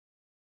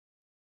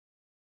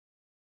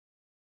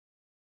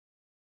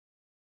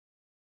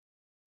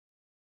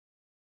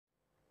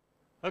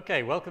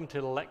Okay, welcome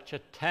to lecture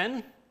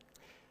 10.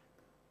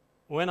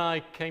 When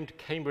I came to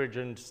Cambridge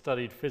and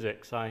studied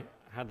physics, I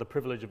had the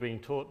privilege of being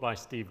taught by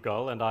Steve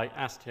Gull, and I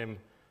asked him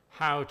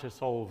how to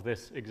solve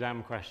this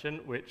exam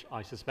question, which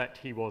I suspect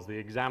he was the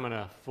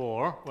examiner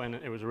for when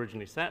it was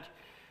originally set.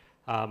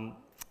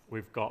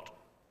 We've got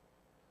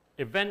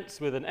events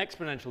with an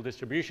exponential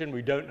distribution.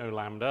 We don't know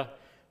lambda.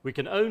 We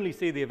can only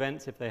see the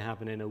events if they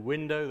happen in a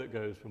window that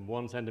goes from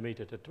 1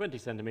 centimeter to 20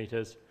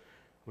 centimeters.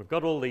 We've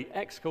got all the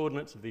x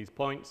coordinates of these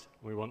points.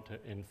 We want to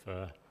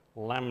infer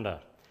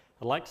lambda.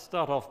 I'd like to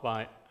start off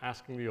by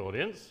asking the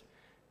audience,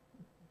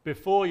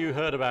 before you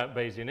heard about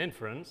Bayesian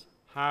inference,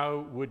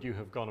 how would you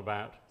have gone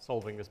about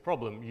solving this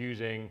problem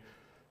using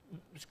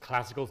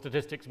classical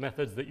statistics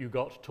methods that you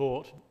got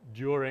taught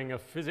during a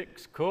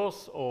physics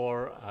course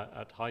or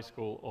at high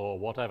school or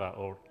whatever,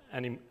 or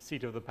any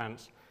seat of the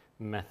pants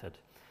method?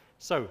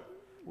 So,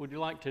 would you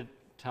like to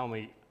tell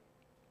me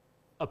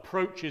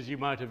approaches you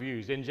might have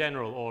used in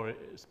general, or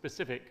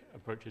specific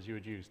approaches you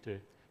would use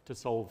to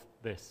solve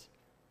this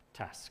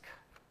task?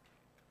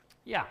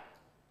 Yeah.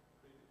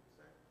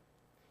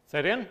 Say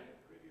it again?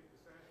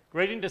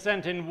 Gradient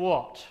descent in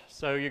what?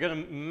 So you're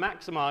going to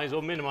maximize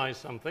or minimize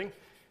something.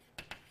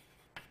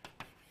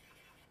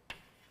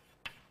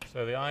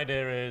 So the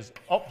idea is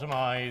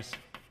optimize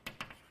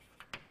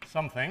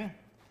something.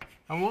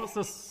 And what's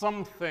the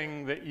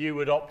something that you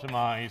would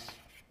optimize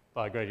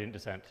by gradient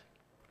descent?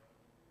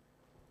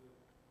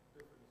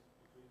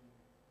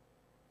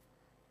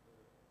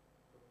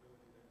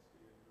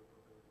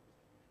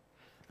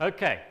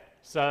 Okay,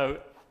 so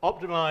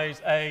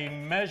optimize a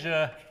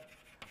measure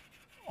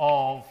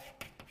of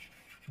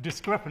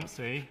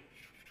discrepancy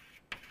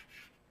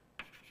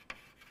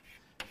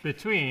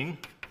between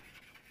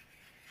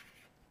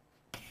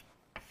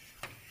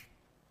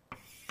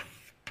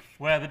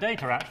where the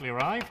data actually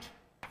arrived,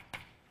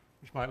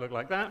 which might look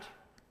like that,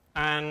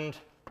 and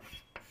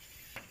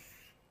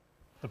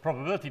the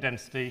probability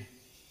density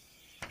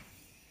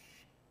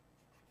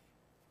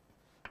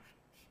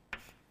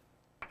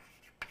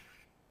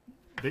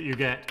that you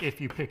get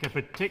if you pick a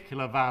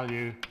particular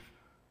value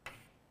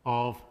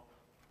of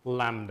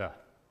lambda.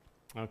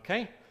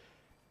 Okay?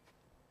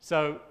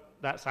 So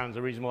that sounds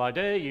a reasonable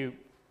idea.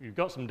 You've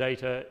got some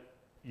data,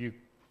 you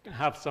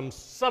have some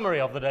summary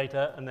of the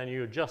data, and then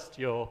you adjust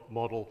your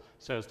model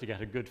so as to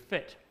get a good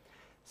fit.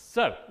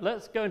 So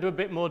let's go into a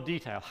bit more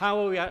detail. How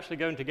are we actually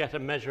going to get a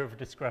measure of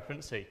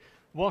discrepancy?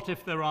 What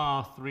if there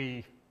are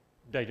 3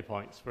 data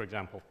points, for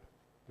example?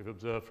 We've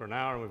observed for an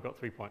hour and we've got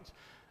 3 points.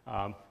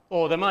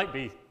 Or there might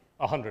be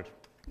 100.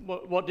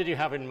 What did you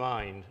have in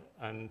mind?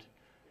 And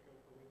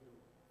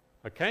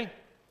okay,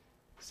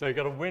 so you've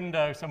got a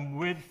window, some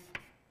width,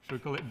 should we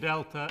call it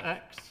delta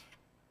x?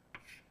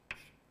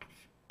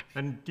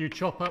 And do you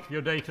chop up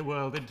your data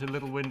world into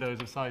little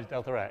windows of size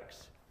delta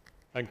x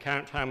and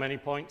count how many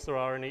points there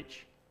are in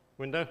each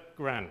window?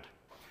 Grand.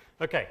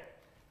 Okay,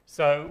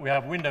 so we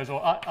have windows,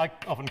 or I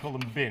often call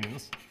them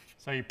bins.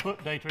 So you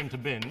put data into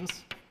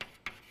bins.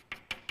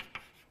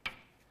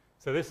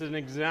 So this is an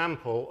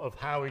example of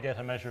how we get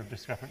a measure of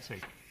discrepancy.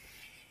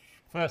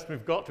 First,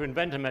 we've got to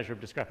invent a measure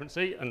of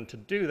discrepancy, and to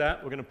do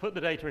that, we're going to put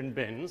the data in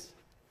bins,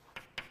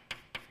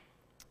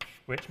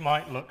 which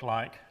might look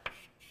like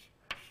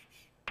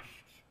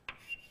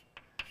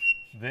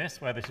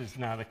this, where this is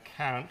now the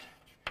count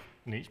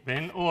in each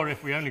bin, or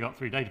if we only got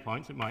 3 data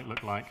points, it might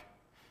look like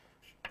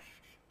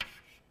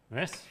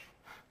this.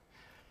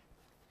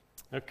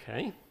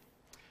 Okay.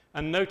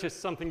 And notice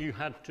something you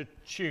had to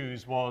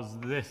choose was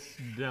this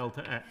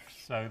delta x.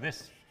 So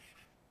this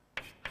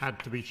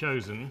had to be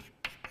chosen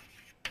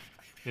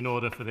in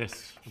order for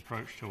this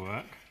approach to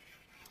work.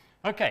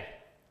 Okay,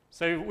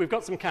 so we've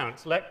got some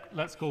counts.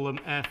 Let's call them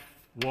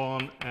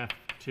F1,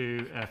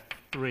 F2,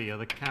 F3 are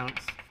the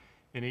counts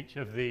in each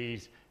of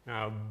these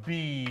now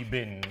B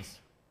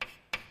bins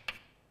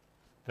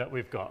that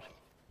we've got.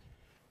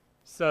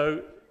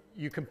 So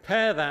you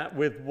compare that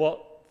with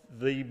what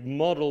the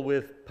model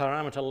with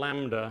parameter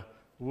lambda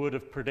would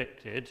have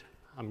predicted,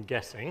 I'm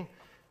guessing.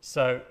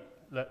 So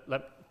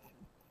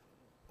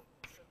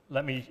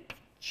let me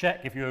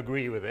check if you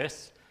agree with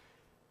this.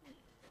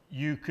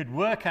 You could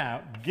work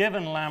out,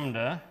 given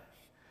lambda,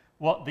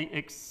 what the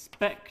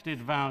expected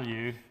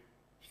value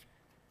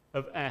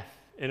of f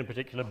in a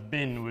particular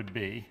bin would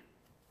be.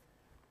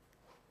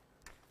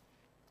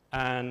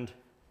 And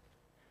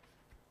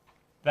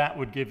that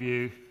would give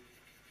you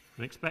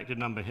an expected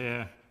number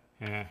here,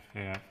 here,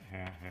 here,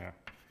 here, here,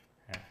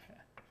 here,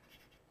 here,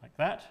 like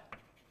that.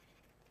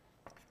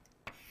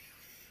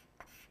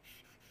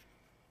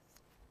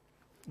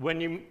 When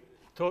you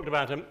talked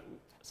about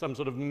some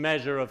sort of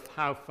measure of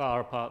how far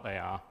apart they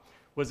are,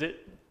 was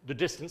it the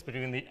distance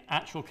between the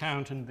actual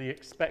count and the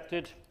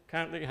expected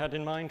count that you had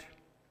in mind?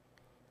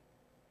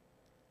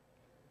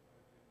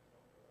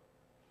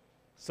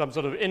 Some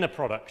sort of inner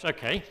product.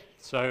 Okay,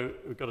 so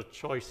we've got a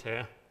choice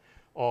here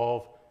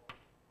of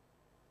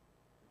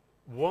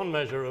one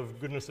measure of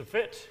goodness of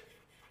fit,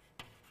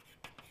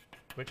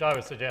 which I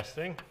was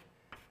suggesting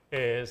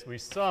is we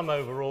sum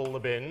over all the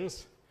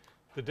bins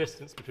the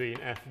distance between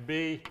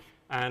FB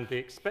and the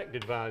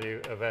expected value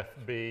of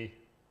fb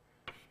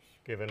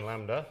given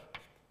lambda.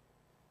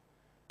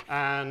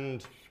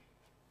 And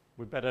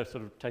we'd better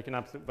sort of take an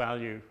absolute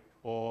value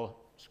or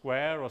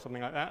square or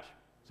something like that.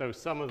 So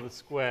sum of the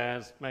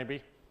squares,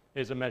 maybe,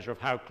 is a measure of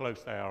how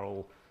close they are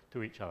all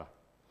to each other.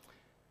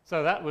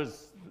 So that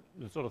was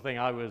the sort of thing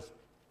I was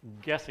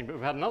guessing, but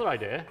we've had another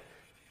idea.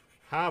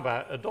 How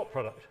about a dot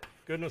product?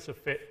 Goodness of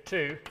fit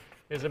 2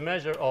 is a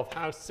measure of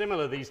how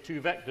similar these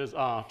two vectors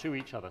are to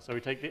each other. So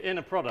we take the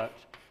inner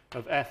product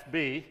of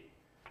fb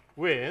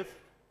with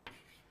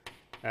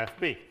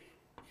fb.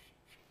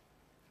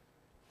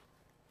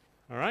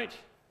 All right,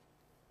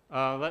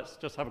 let's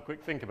just have a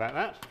quick think about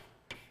that.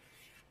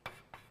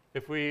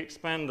 If we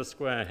expand the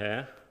square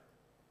here,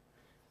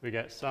 we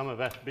get sum of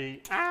fb.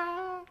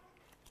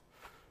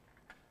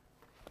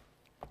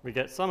 We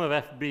get sum of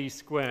fb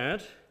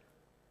squared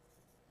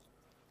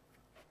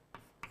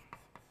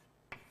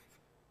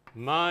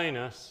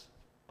minus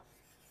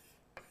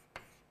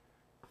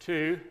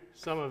 2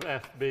 sum of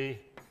fb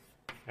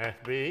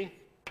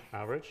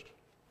averaged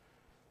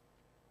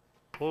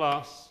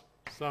plus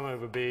sum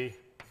over b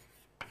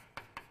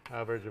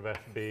average of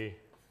fb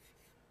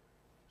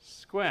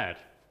squared.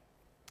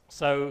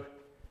 So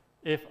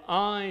if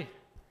I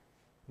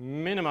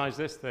minimize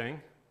this thing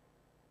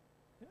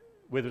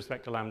with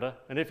respect to lambda,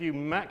 and if you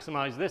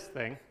maximize this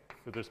thing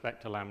with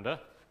respect to lambda,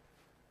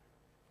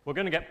 we're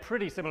going to get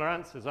pretty similar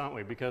answers, aren't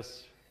we?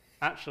 Because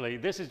actually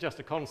this is just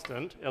a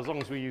constant as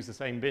long as we use the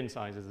same bin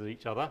sizes as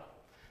each other.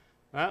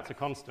 That's a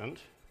constant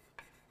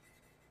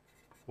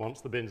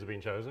once the bins have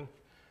been chosen.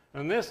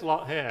 And this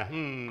lot here,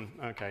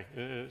 okay,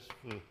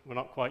 we're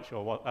not quite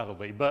sure what that'll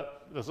be,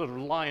 but the sort of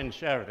lion's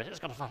share of it, it's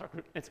got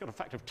a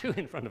factor of 2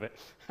 in front of it.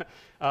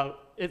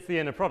 It's the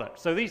inner product.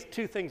 So these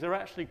two things are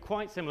actually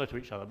quite similar to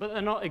each other, but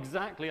they're not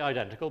exactly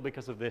identical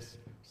because of this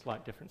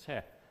slight difference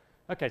here.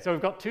 Okay, so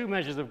we've got two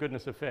measures of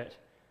goodness of fit.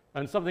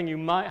 And something you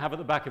might have at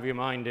the back of your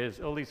mind is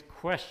all these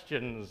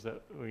questions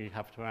that we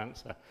have to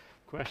answer.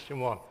 Question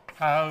 1,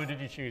 how did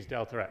you choose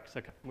delta x?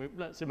 Okay,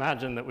 let's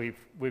imagine that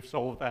we've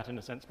solved that in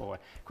a sensible way.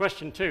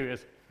 Question 2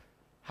 is,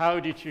 how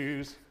do you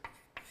choose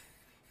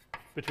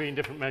between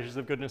different measures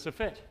of goodness of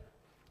fit?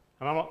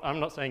 And I'm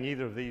not saying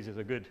either of these is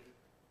a good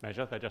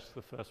measure, they're just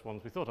the first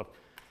ones we thought of.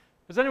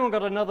 Has anyone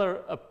got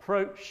another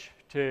approach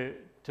to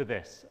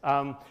this?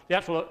 The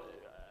actual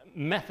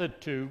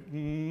method to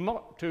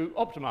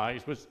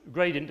optimize was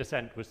gradient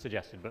descent was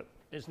suggested, but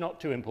it's not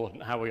too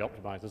important how we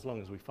optimize as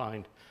long as we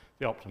find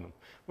the optimum.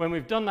 When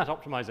we've done that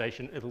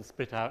optimization, it'll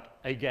spit out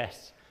a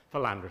guess for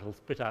lambda. It'll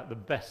spit out the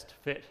best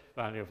fit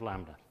value of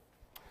lambda.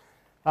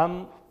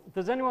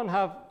 Does anyone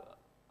have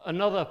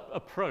another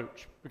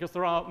approach? Because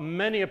there are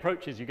many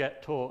approaches you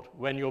get taught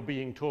when you're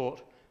being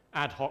taught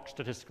ad hoc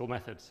statistical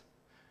methods.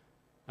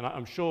 And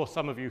I'm sure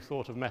some of you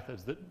thought of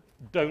methods that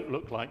don't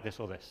look like this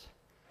or this.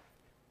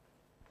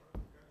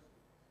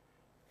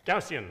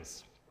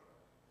 Gaussians.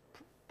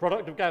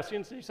 Product of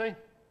Gaussians, did you say?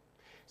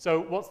 So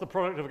what's the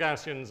product of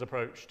Gaussians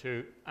approach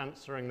to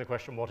answering the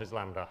question, what is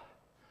lambda?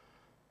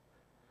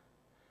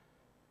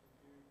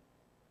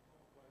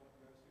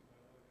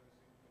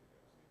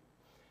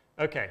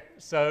 Okay,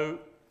 so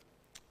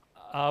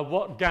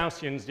what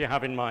Gaussians do you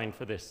have in mind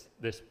for this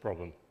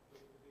problem?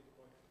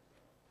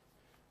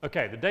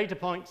 Okay, the data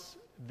points,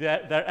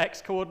 they're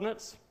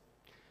x-coordinates.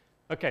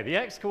 Okay, the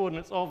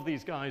x-coordinates of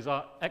these guys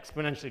are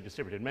exponentially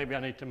distributed. Maybe I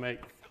need to make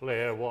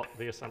clear what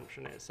the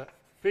assumption is. So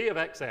phi of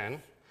xn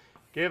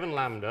given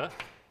lambda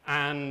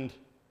and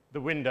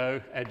the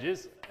window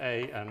edges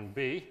a and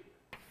b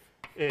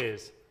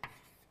is,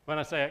 when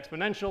I say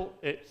exponential,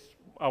 it's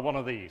one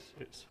of these.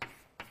 It's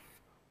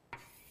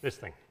this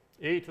thing,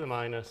 e to the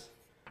minus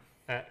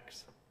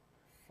x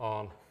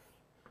on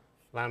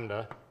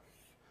lambda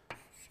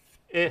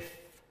if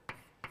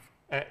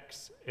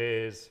x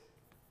is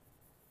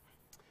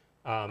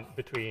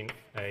between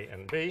a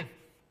and b,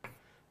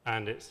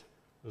 and it's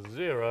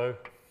 0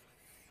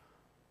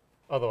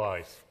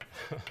 otherwise.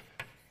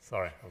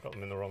 Sorry, I've got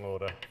them in the wrong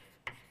order.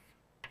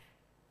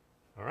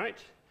 All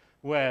right,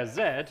 where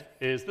z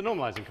is the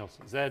normalizing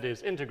constant. Z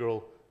is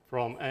integral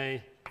from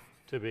a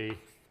to b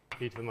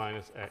e to the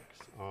minus x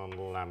on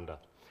lambda.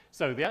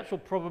 So the actual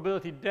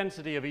probability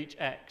density of each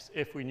x,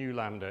 if we knew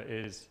lambda,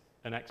 is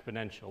an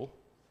exponential.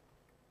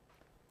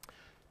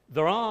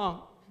 There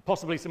are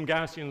possibly some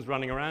Gaussians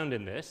running around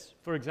in this.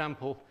 For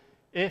example,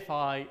 if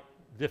I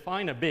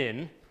define a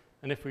bin,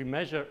 and if we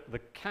measure the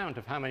count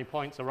of how many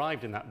points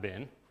arrived in that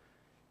bin,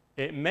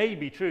 it may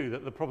be true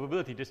that the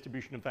probability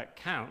distribution of that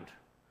count,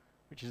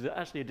 which is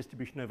actually a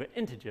distribution over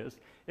integers,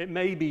 it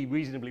may be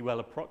reasonably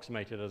well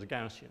approximated as a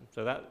Gaussian.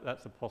 So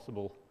that's a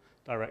possible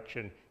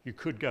direction you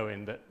could go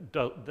in that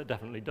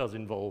definitely does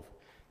involve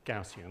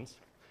Gaussians.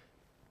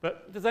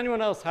 But does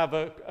anyone else have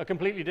a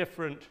completely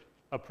different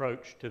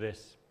approach to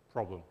this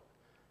problem?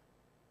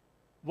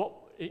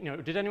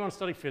 Did anyone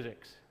study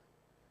physics?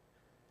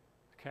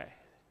 Okay.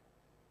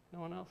 No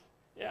one else?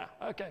 Yeah,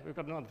 okay, we've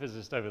got another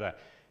physicist over there.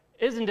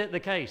 Isn't it the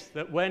case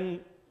that when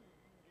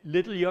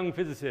little young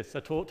physicists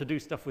are taught to do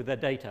stuff with their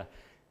data,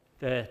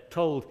 they're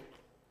told,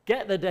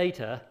 get the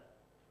data,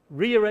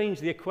 rearrange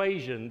the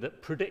equation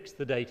that predicts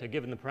the data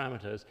given the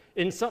parameters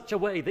in such a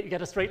way that you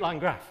get a straight line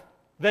graph,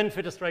 then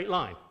fit a straight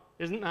line.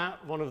 Isn't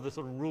that one of the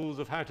sort of rules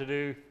of how to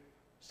do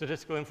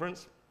statistical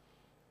inference?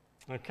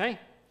 Okay,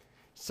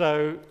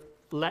 so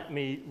let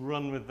me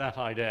run with that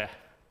idea.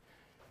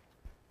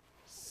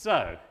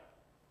 So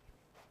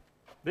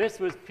this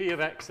was P of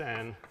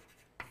xn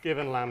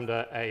given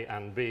lambda a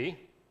and b.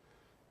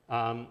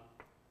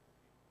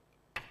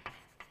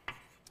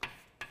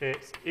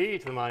 It's e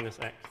to the minus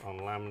x on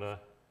lambda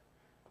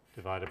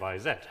divided by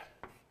z,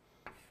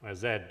 where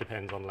z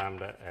depends on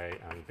lambda a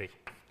and b.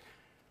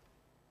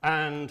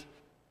 And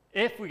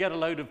if we get a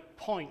load of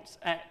points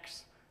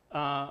x,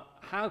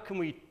 how can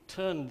we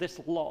turn this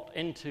lot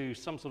into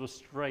some sort of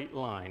straight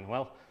line?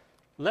 Well,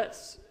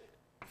 let's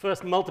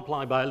first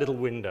multiply by a little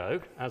window,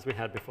 as we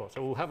had before.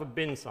 So we'll have a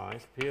bin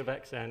size, P of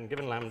xn,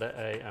 given lambda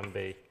a and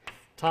b,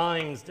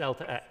 times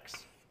delta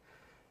x.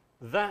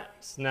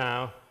 That's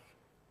now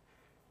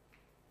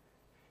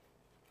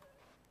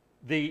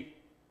the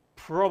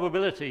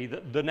probability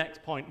that the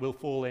next point will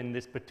fall in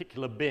this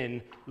particular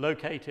bin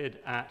located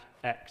at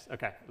x.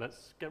 Okay,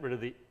 let's get rid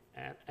of the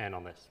n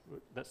on this.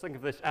 Let's think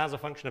of this as a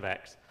function of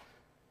x.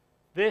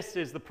 This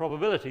is the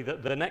probability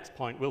that the next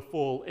point will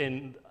fall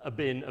in a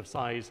bin of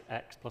size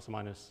x plus or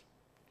minus,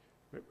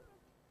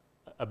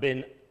 a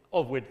bin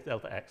of width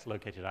delta x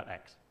located at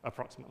x,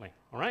 approximately.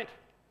 All right?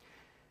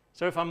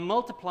 So if I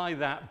multiply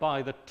that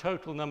by the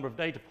total number of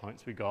data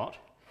points we got,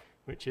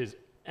 which is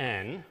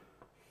n,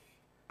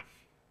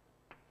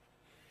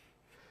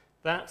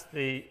 that's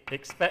the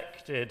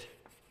expected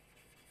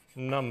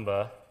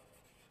number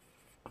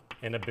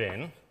in a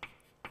bin,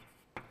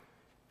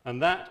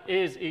 and that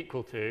is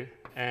equal to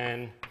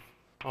n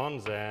on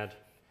z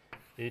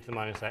e to the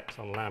minus x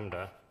on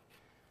lambda.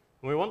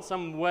 And we want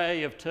some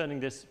way of turning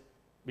this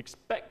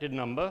expected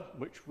number,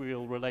 which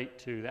we'll relate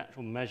to the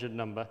actual measured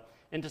number,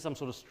 into some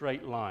sort of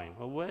straight line.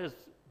 Well, where's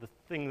the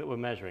thing that we're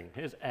measuring?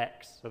 Here's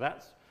x, so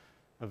that's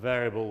a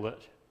variable that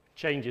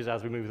changes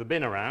as we move the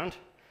bin around.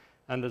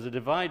 And there's a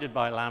divided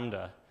by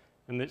lambda,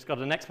 and it's got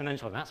an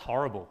exponential, and that's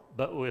horrible.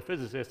 But we're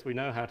physicists, we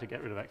know how to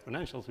get rid of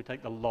exponentials. We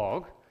take the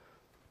log,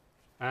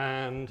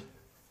 and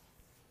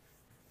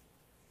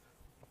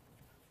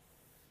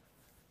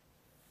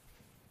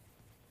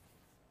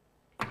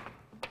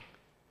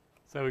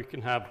so we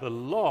can have the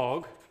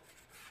log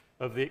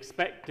of the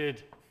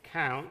expected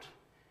count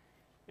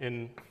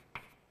in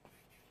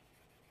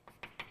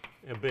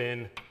a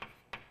bin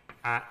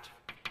at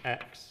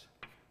x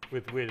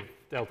with width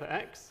delta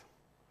x.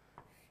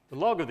 The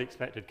log of the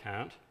expected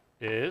count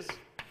is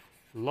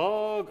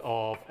log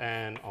of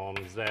n on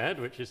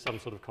z, which is some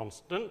sort of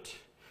constant,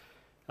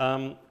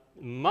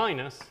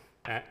 minus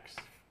x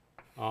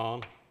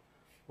on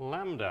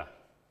lambda.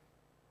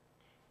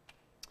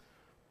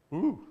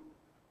 Ooh,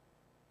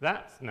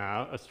 that's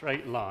now a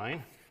straight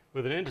line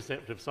with an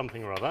intercept of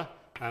something or other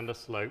and a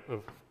slope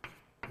of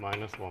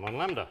minus 1 on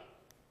lambda.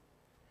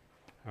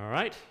 All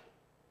right?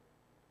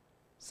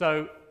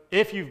 So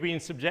if you've been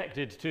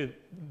subjected to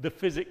the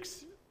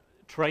physics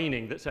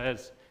training that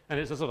says, and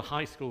it's a sort of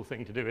high school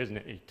thing to do, isn't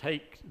it? You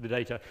take the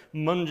data,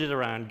 munge it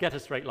around, get a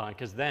straight line,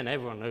 because then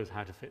everyone knows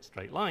how to fit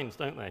straight lines,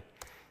 don't they?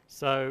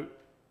 So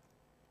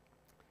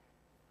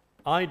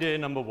idea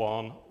number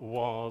one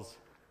was,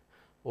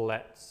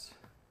 let's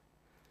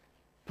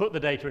put the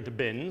data into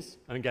bins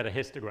and get a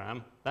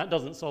histogram. That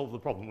doesn't solve the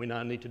problem. We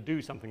now need to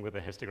do something with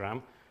a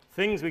histogram.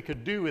 Things we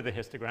could do with a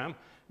histogram.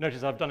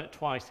 Notice I've done it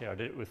twice here. I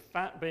did it with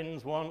fat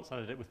bins once, and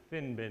I did it with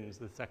thin bins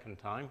the second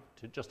time,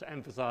 just to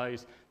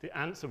emphasize the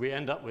answer we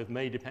end up with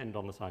may depend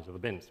on the size of the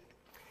bins.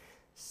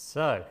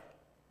 So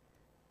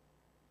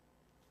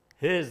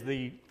here's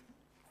the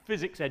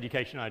physics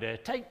education idea.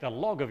 Take the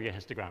log of your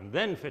histogram,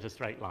 then fit a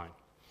straight line.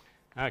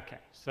 Okay,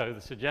 so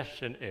the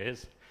suggestion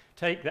is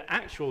take the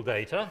actual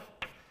data.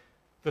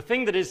 The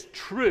thing that is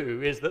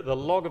true is that the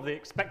log of the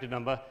expected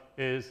number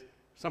is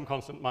some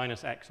constant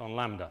minus x on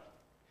lambda.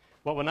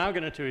 What we're now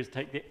going to do is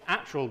take the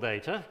actual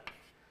data,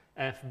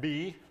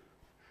 fb, and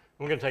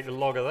we're going to take the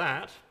log of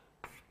that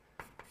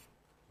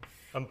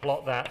and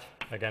plot that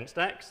against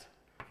x.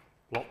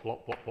 Plop,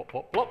 plop, plop, plop,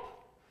 plop,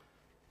 plop.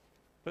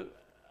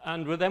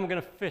 And then we're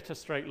going to fit a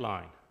straight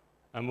line.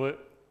 And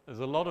there's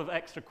a lot of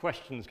extra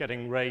questions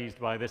getting raised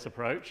by this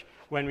approach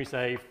when we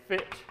say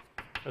fit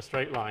a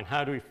straight line.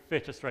 How do we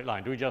fit a straight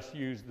line? Do we just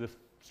use the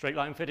straight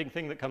line fitting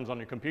thing that comes on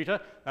your computer?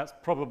 That's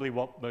probably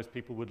what most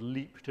people would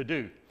leap to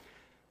do.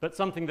 But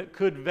something that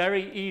could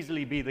very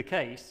easily be the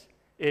case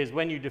is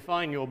when you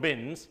define your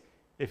bins,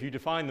 if you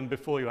define them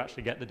before you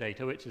actually get the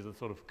data, which is the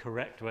sort of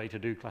correct way to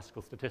do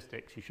classical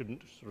statistics, you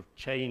shouldn't sort of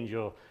change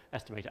your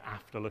estimator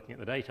after looking at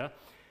the data.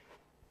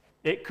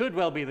 It could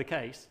well be the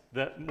case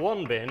that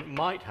one bin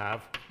might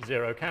have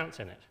 0 counts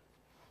in it.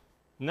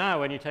 Now,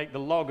 when you take the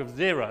log of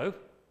 0,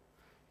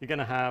 you're going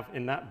to have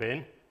in that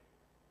bin,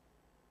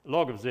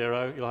 log of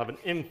 0, you'll have an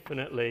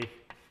infinitely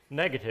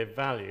negative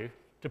value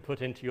to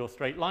put into your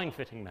straight line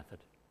fitting method.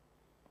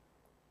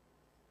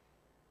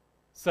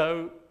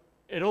 So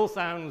it all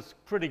sounds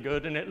pretty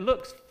good, and it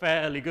looks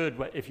fairly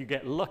good if you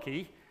get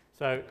lucky.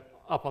 So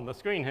up on the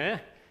screen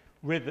here,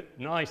 with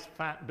nice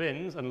fat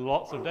bins and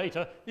lots of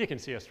data, you can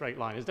see a straight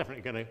line is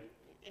definitely going to,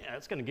 yeah,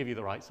 it's going to give you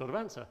the right sort of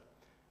answer.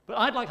 But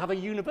I'd like to have a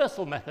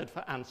universal method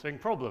for answering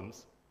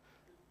problems.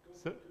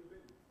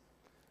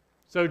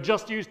 So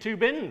just use 2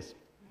 bins.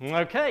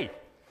 Okay,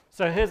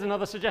 so here's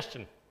another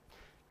suggestion.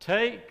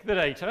 Take the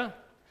data,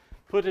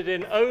 put it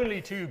in only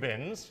 2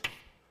 bins,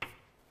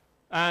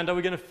 and are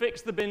we going to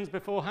fix the bins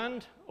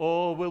beforehand,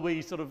 or will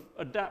we sort of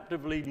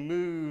adaptively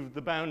move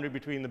the boundary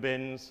between the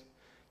bins?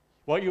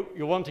 What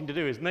you're wanting to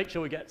do is make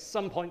sure we get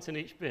some points in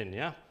each bin,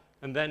 yeah?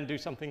 And then do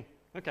something.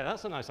 Okay,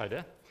 that's a nice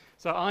idea.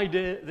 So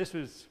this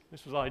was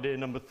idea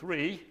number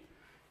 3.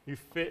 You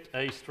fit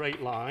a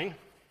straight line.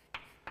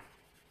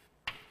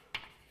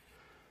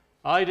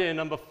 Idea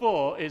number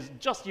 4 is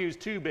just use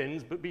 2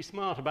 bins, but be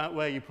smart about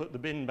where you put the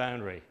bin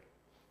boundary.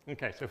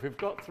 Okay, so if we've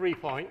got 3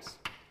 points,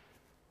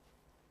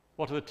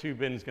 what are the 2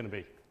 bins going to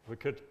be? We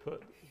could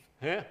put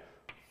here,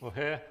 or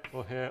here,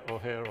 or here, or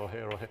here, or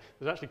here, or here.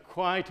 There's actually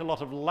quite a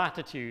lot of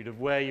latitude of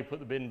where you put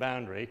the bin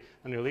boundary,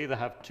 and you'll either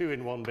have 2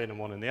 in one bin and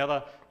 1 in the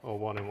other, or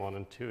 1 in one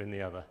and 2 in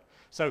the other.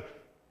 So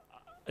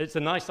it's a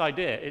nice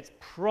idea. It's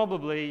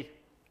probably,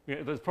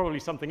 there's probably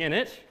something in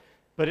it,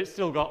 but it's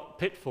still got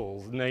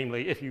pitfalls.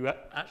 Namely, if you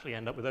actually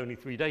end up with only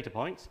 3 data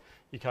points,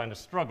 you kind of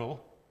struggle,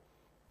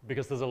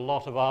 because there's a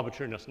lot of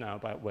arbitrariness now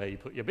about where you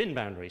put your bin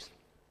boundaries.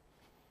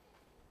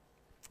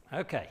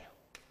 Okay.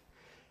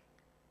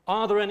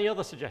 Are there any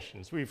other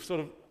suggestions? We've sort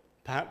of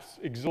perhaps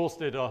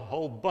exhausted a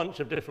whole bunch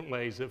of different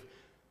ways of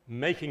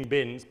making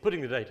bins,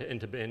 putting the data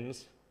into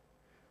bins,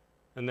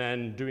 and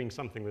then doing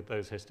something with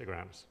those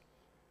histograms.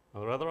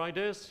 Are there other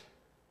ideas? Is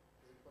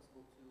it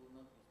possible to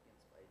not use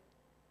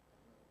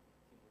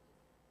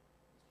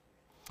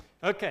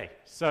bins by Okay,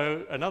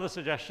 so another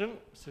suggestion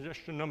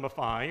number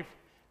 5,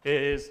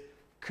 is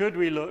could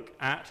we look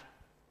at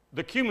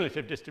the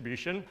cumulative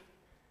distribution?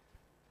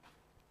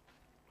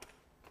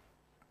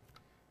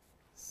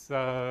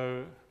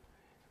 So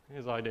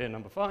here's idea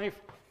number 5.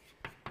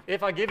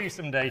 If I give you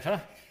some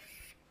data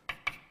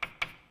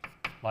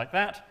like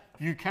that,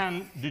 you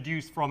can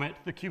deduce from it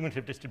the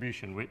cumulative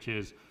distribution, which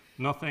is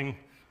nothing,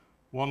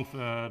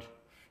 1/3,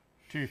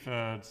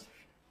 2/3,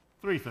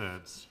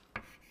 3/3.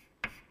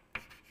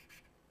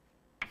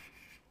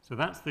 So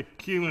that's the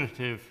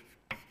cumulative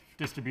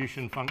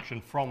distribution function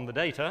from the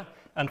data.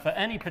 And for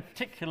any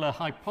particular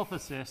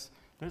hypothesis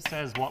that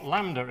says what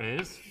lambda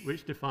is,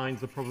 which defines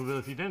the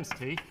probability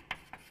density,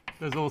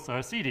 there's also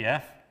a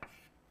CDF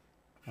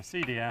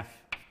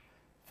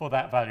for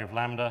that value of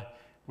lambda,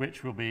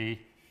 which will be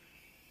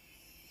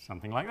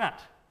something like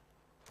that.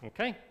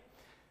 Okay?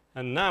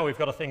 And now we've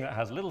got a thing that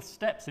has little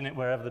steps in it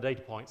wherever the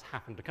data points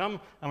happen to come,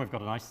 and we've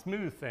got a nice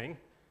smooth thing.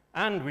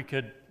 And we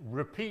could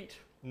repeat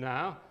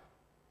now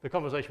the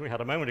conversation we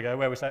had a moment ago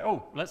where we say,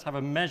 oh, let's have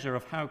a measure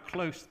of how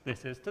close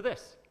this is to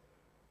this.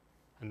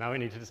 And now we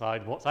need to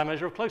decide what's our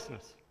measure of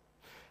closeness.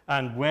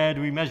 And where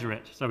do we measure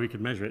it? So we could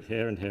measure it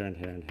here and here and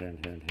here and here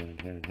and here and here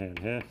and here and here and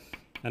here,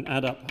 and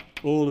add up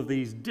all of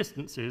these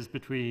distances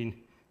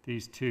between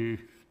these 2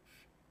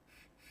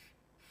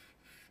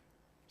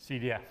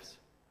 CDFs.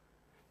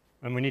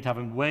 And we need to have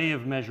a way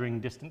of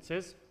measuring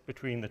distances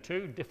between the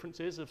 2,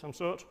 differences of some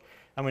sort,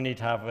 and we need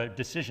to have a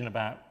decision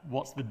about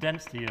what's the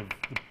density of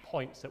the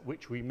points at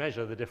which we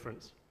measure the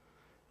difference.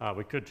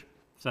 We could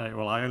say,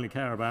 well, I only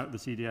care about the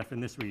CDF in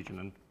this region,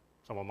 and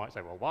someone might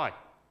say, well, why?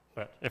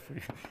 But if we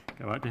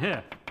go out to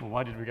here, well,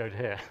 why did we go to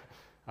here?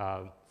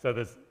 So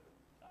there's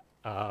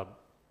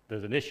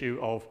an issue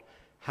of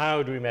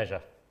how do we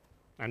measure?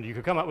 And you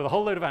could come up with a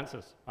whole load of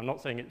answers. I'm not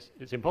saying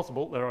it's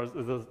impossible.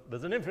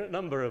 There's an infinite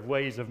number of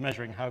ways of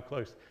measuring how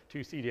close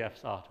 2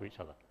 CDFs are to each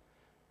other.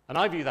 And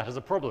I view that as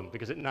a problem,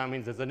 because it now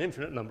means there's an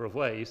infinite number of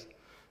ways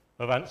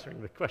of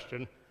answering the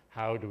question,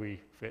 how do we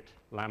fit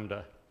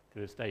lambda to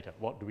this data?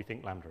 What do we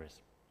think lambda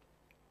is?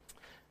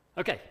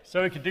 Okay,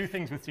 so we could do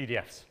things with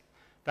CDFs.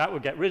 That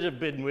would get rid of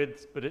bin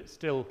widths, but it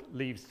still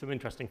leaves some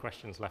interesting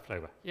questions left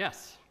over.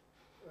 Yes?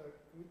 Can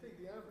we take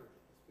the average?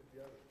 Let's fit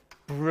the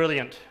average.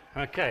 Brilliant.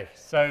 Okay,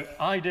 so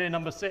idea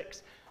number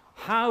 6.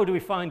 How do we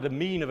find the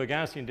mean of a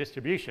Gaussian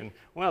distribution?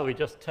 Well, we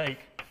just take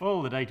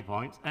all the data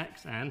points,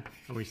 xn,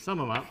 and we sum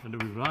them up and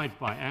we divide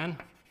by n.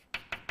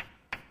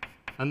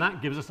 And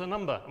that gives us a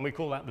number, and we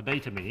call that the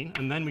data mean.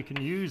 And then we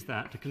can use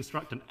that to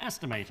construct an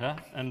estimator.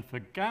 And for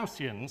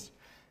Gaussians,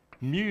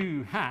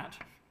 mu hat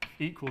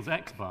equals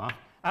x bar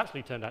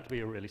actually turned out to be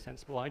a really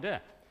sensible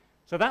idea.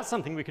 So that's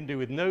something we can do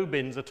with no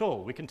bins at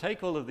all. We can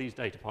take all of these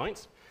data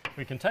points.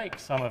 We can take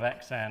sum of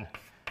xn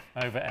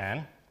over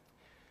n.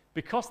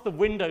 Because the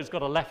window's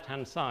got a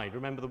left-hand side,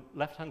 remember the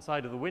left-hand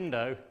side of the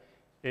window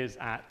is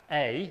at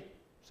A,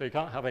 so you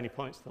can't have any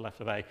points to the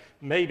left of A.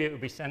 Maybe it would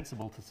be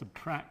sensible to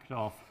subtract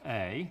off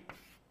A.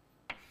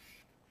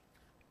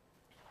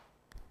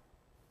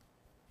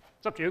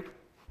 It's up to you.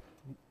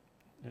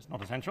 It's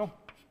not essential.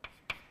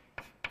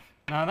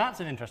 Now that's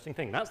an interesting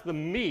thing. That's the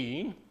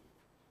mean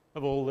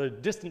of all the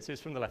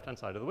distances from the left-hand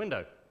side of the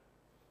window.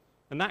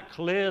 And that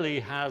clearly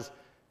has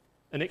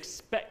an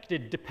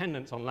expected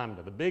dependence on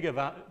lambda. The bigger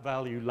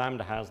value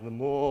lambda has, the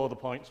more the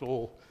points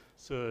all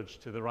surge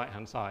to the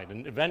right-hand side.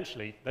 And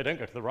eventually, they don't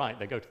go to the right,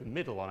 they go to the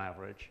middle on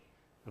average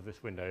of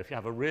this window. If you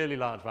have a really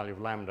large value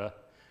of lambda,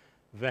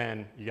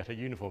 then you get a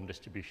uniform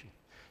distribution.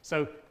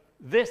 So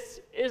this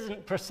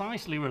isn't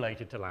precisely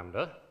related to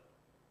lambda,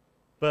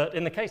 but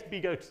in the case b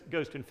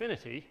goes to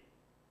infinity,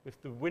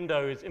 if the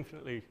window is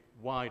infinitely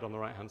wide on the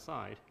right-hand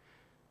side,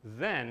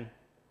 then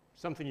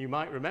something you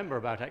might remember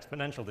about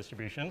exponential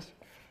distributions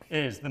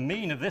is the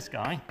mean of this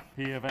guy,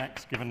 p of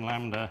x given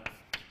lambda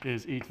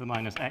is e to the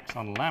minus x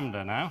on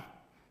lambda now,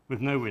 with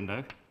no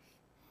window,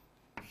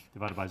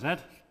 divided by z.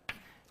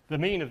 The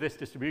mean of this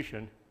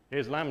distribution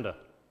is lambda.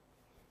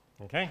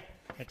 Okay?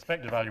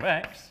 Expected value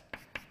x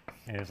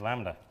is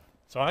lambda.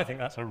 So I think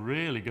that's a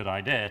really good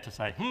idea to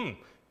say,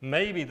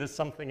 maybe there's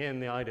something in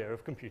the idea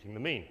of computing the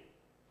mean.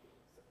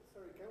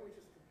 Sorry, can't we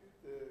just compute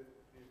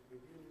the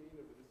real mean of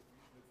the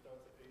distribution that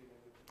starts at A and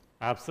ends at B?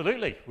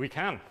 Absolutely, we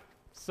can.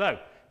 So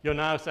you're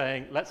now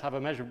saying, let's have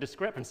a measure of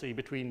discrepancy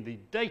between the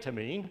data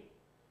mean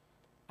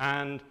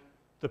and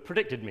the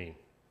predicted mean.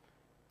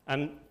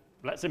 And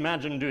let's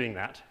imagine doing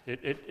that.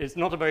 It's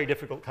not a very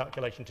difficult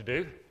calculation to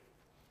do.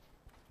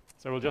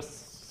 So we'll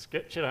just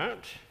sketch it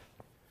out.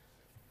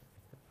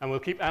 And we'll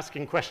keep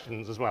asking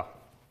questions as well.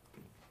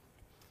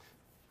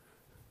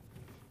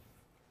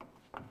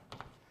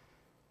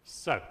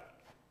 So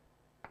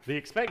the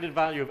expected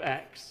value of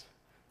x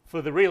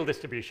for the real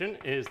distribution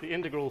is the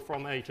integral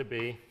from a to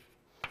b,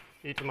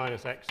 e to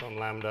minus x on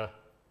lambda,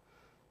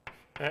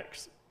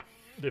 x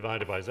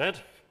divided by z.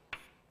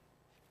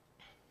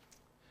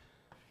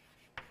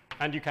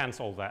 And you can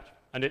solve that.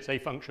 And it's a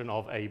function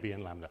of a, b,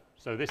 and lambda.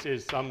 So this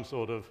is some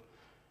sort of,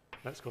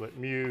 let's call it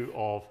mu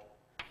of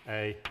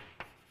a,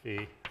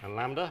 b, and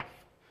lambda.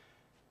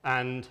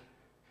 And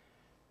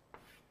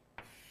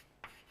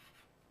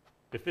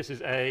if this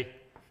is a,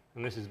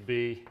 and this is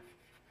b,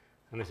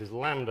 and this is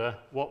lambda,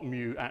 what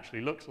mu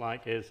actually looks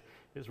like is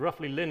it's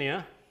roughly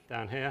linear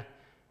down here,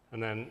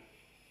 and then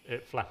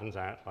it flattens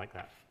out like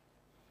that.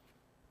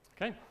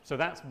 Okay? So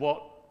that's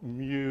what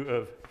mu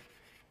of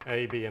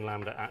a, b, and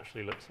lambda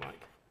actually looks like.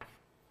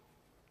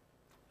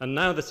 And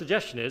now the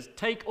suggestion is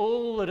take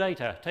all the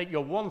data, take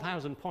your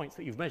 1,000 points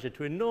that you've measured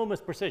to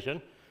enormous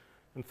precision,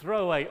 and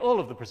throw away all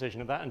of the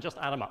precision of that and just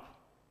add them up.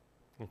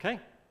 Okay?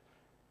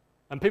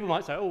 And people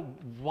might say, oh,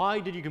 why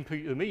did you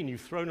compute the mean?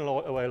 You've thrown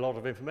away a lot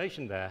of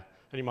information there.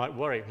 And you might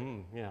worry,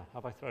 yeah,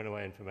 have I thrown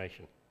away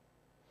information?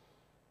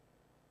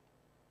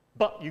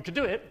 But you could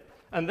do it,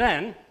 and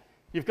then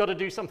you've got to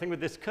do something with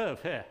this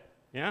curve here.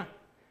 Yeah?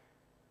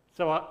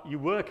 So you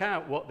work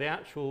out what the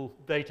actual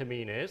data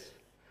mean is.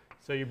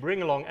 So you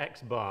bring along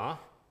x bar.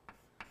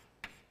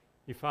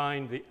 You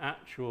find the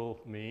actual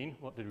mean.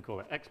 What did we call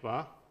it? X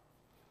bar.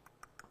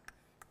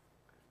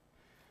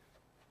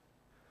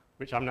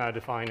 Which I'm now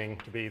defining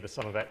to be the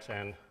sum of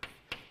xn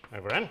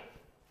over n.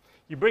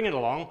 You bring it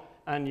along,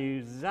 and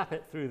you zap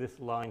it through this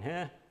line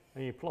here,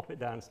 and you plop it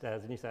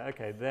downstairs, and you say,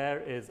 OK,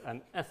 there is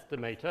an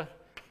estimator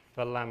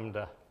for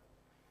lambda.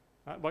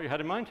 What you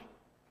had in mind?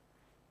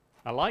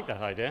 I like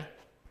that idea,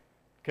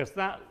 because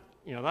that,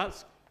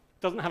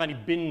 doesn't have any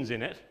bins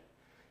in it,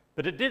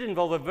 but it did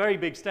involve a very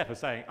big step of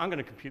saying, I'm going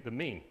to compute the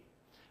mean.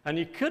 And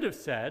you could have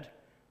said,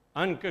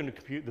 I'm going to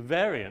compute the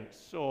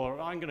variance, or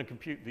I'm going to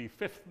compute the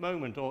fifth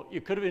moment, or you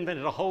could have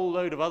invented a whole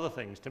load of other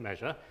things to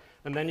measure,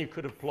 and then you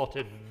could have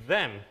plotted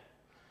them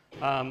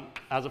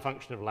as a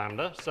function of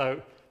lambda.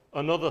 So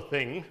another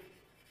thing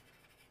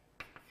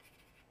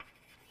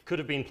could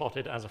have been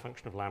plotted as a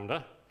function of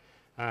lambda,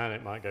 and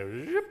it might go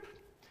zip,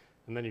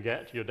 and then you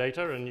get your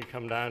data, and you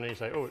come down and you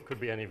say, oh, it could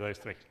be any of those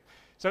three.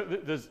 So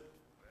there's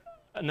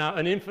now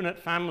an infinite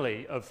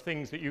family of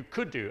things that you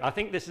could do. I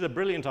think this is a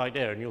brilliant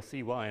idea, and you'll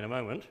see why in a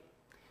moment.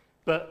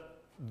 But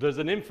there's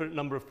an infinite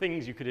number of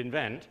things you could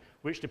invent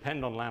which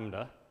depend on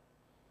lambda,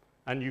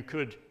 and you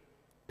could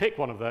pick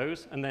one of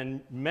those and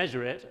then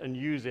measure it and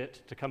use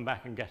it to come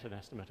back and get an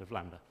estimate of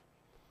lambda.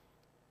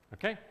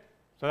 Okay?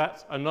 So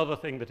that's another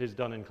thing that is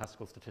done in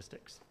classical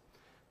statistics.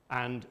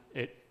 And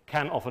it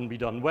can often be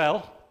done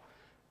well.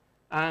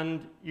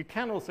 And you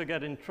can also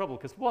get in trouble,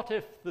 because what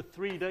if the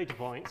three data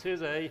points,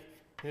 here's A,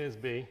 here's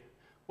B,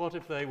 what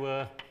if they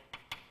were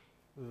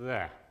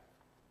there?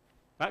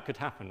 That could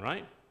happen,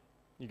 right?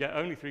 You get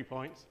only 3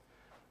 points,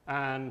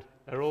 and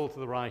they're all to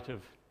the right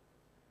of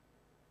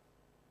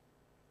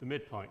the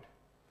midpoint.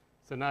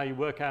 So now you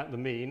work out the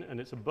mean, and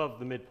it's above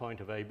the midpoint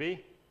of AB,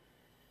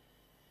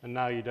 and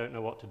now you don't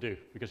know what to do,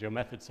 because your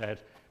method said,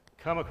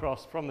 come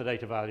across from the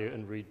data value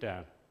and read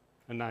down.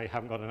 And now you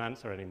haven't got an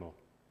answer anymore.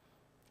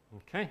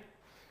 Okay?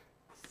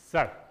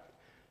 So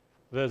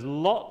there's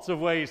lots of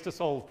ways to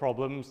solve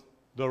problems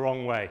the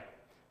wrong way.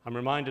 I'm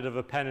reminded of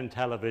a Penn and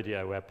Teller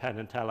video where Penn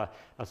and Teller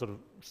are sort of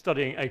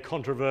studying a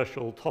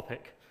controversial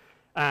topic,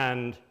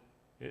 and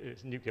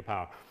it's nuclear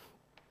power.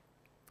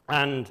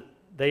 And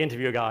they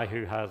interview a guy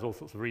who has all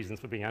sorts of reasons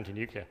for being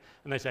anti-nuclear.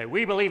 And they say,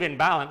 we believe in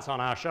balance on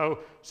our show,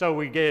 so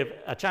we give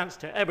a chance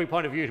to every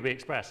point of view to be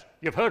expressed.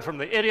 You've heard from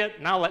the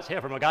idiot, now let's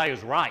hear from a guy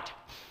who's right.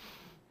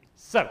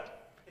 So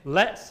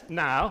let's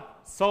now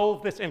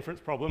solve this inference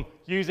problem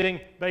using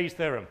Bayes'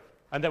 theorem.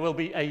 And there will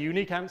be a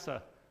unique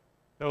answer.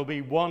 There will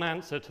be one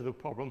answer to the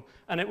problem,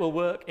 and it will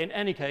work in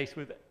any case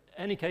with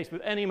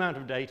any amount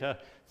of data,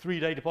 3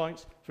 data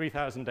points,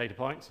 3,000 data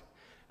points.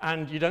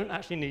 And you don't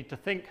actually need to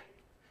think.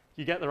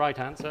 You get the right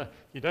answer.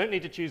 You don't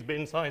need to choose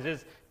bin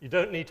sizes. You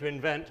don't need to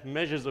invent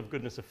measures of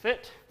goodness of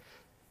fit.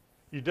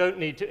 You don't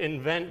need to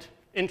invent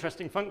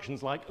interesting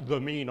functions like the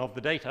mean of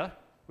the data,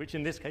 which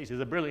in this case is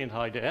a brilliant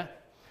idea.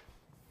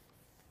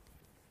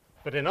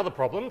 But in other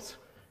problems,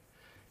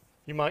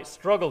 you might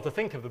struggle to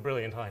think of the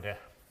brilliant idea.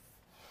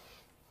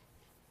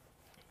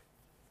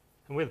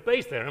 And with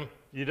Bayes' theorem,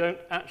 you don't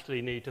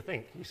actually need to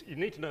think. You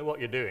need to know what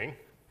you're doing.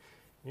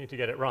 You need to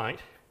get it right.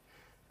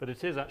 But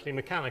it is actually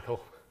mechanical.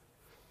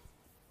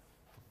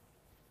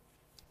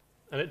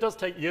 And it does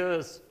take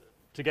years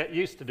to get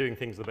used to doing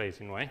things the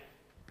Bayesian way.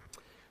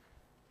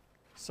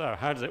 So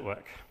how does it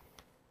work?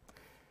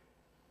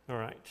 All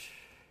right.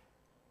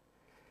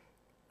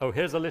 Oh,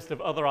 here's a list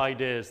of other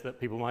ideas that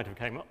people might have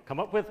come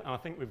up with, and I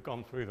think we've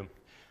gone through them.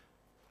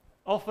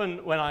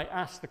 Often when I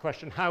ask the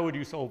question, how would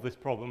you solve this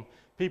problem,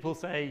 people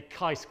say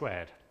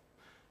chi-squared.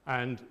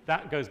 And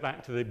that goes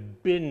back to the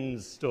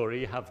bins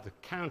story. You have the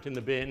count in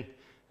the bin,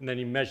 and then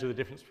you measure the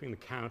difference between the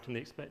count and the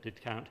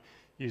expected count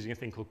using a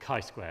thing called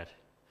chi-squared.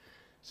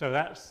 So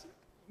that's,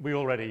 we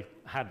already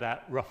had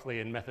that roughly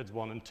in methods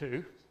 1 and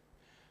 2.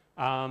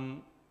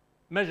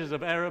 Measures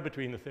of error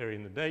between the theory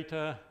and the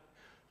data.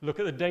 Look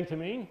at the data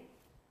mean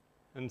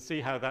and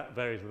see how that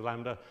varies with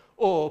lambda,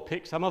 or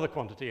pick some other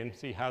quantity and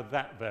see how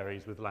that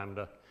varies with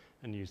lambda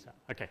and use that.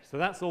 Okay, so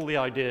that's all the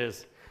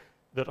ideas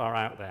that are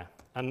out there.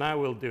 And now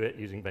we'll do it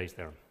using Bayes'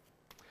 theorem.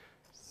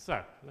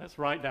 So let's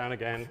write down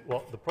again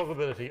what the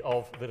probability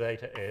of the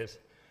data is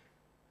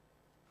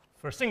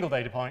for a single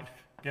data point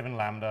given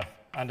lambda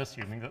and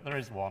assuming that there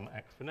is one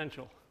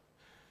exponential.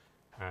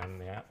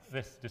 And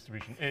this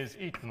distribution is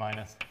e to the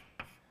minus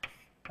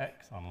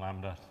x on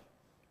lambda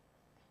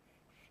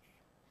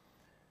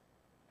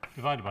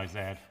divided by z,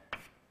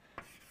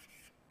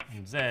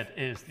 and z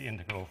is the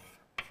integral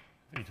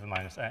of e to the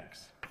minus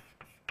x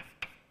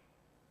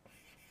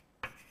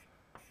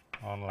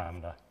on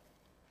lambda.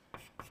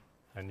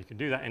 And you can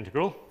do that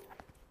integral.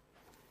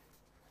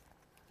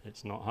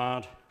 It's not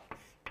hard.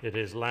 It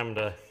is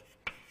lambda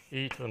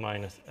e to the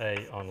minus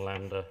a on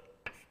lambda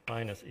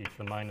minus e to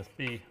the minus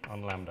b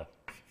on lambda.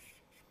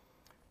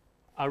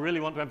 I really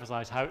want to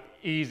emphasize how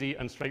easy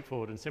and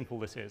straightforward and simple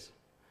this is.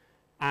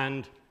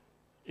 And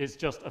it's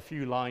just a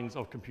few lines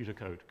of computer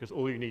code, because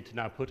all you need to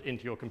now put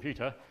into your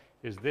computer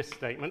is this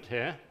statement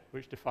here,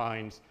 which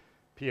defines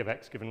p of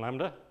x given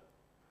lambda,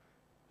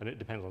 and it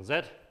depends on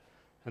z.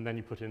 And then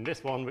you put in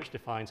this one, which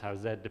defines how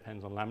z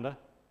depends on lambda.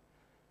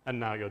 And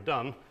now you're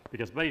done,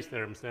 because Bayes'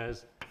 theorem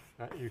says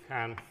that you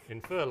can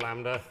infer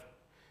lambda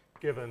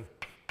given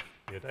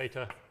your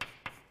data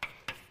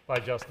by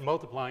just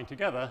multiplying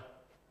together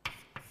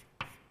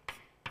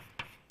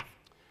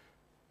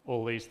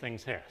all these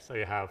things here. So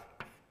you have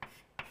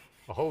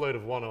a whole load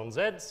of 1 on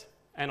z's,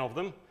 n of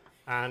them,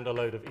 and a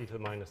load of e to the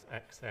minus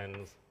x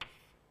n's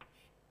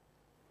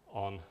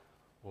on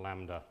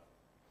lambda.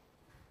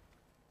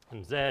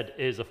 And z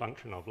is a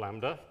function of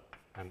lambda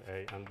and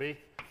a and b,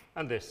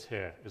 and this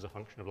here is a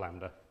function of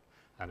lambda,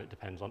 and it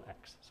depends on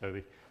x.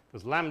 So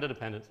there's lambda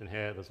dependence in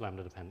here, there's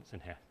lambda dependence in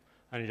here.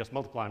 And you just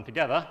multiply them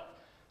together,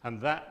 and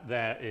that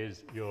there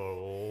is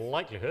your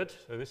likelihood.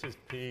 So this is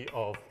p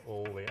of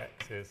all the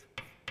x's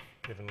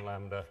given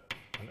lambda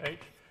and h.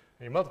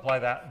 And you multiply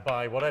that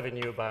by whatever you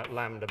knew about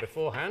lambda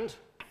beforehand.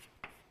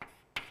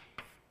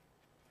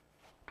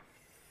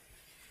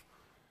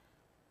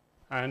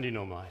 And you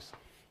normalize.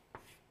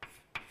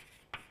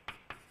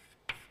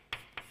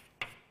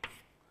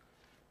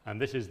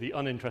 And this is the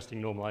uninteresting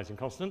normalizing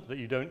constant that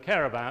you don't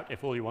care about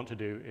if all you want to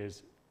do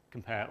is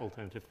compare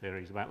alternative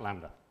theories about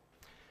lambda.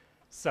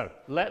 So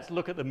let's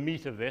look at the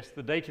meat of this,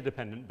 the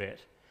data-dependent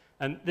bit.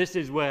 And this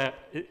is where,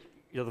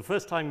 the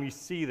first time you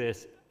see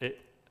this,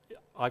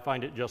 I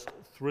find it just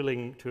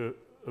thrilling to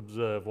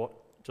observe what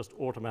just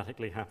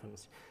automatically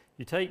happens.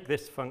 You take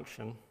this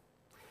function.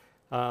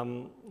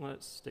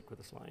 Let's stick with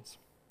the slides.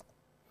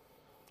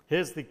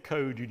 Here's the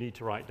code you need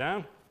to write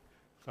down.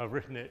 So I've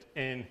written it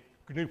in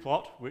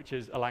GNUplot, which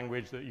is a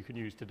language that you can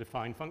use to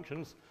define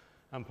functions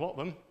and plot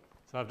them.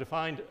 So I've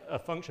defined a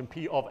function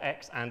p of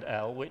x and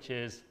l, which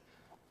is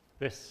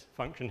this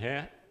function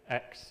here,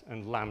 x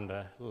and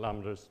lambda.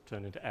 Lambda's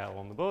turned into l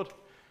on the board.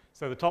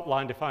 So the top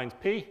line defines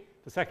p.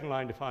 The second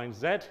line defines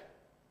z.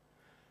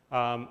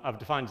 I've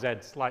defined z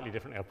slightly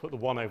differently. I'll put the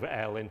 1 over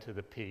l into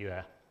the p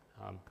there,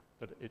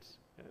 but it's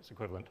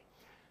equivalent.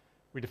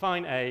 We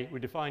define a, we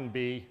define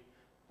b,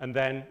 and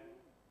then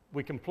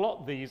we can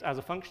plot these as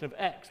a function of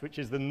x, which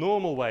is the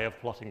normal way of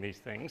plotting these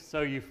things.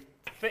 So you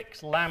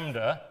fix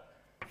lambda,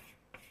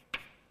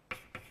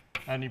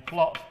 and you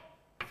plot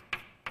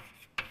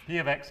p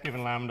of x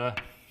given lambda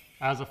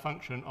as a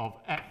function of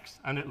x,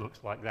 and it looks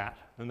like that.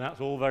 And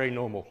that's all very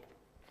normal.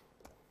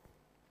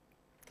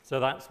 So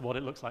that's what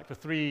it looks like for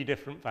 3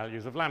 different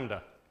values of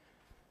lambda.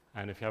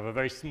 And if you have a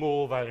very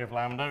small value of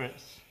lambda,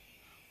 it's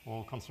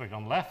all concentrated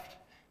on the left.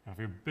 And if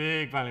you have a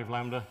big value of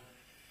lambda,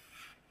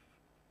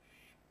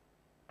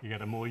 you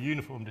get a more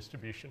uniform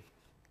distribution.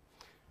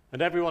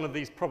 And every one of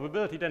these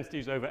probability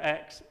densities over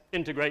x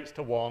integrates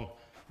to 1,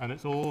 and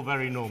it's all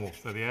very normal.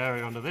 So the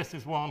area under this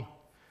is 1,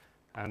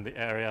 and the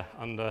area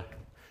under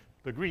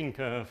the green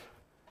curve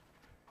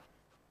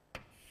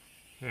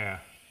here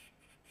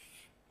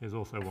is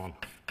also 1.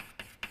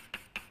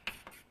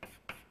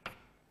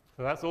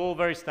 So that's all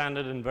very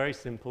standard and very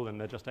simple, and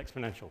they're just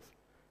exponentials.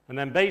 And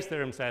then Bayes'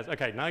 theorem says,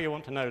 okay, now you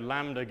want to know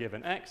lambda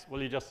given x.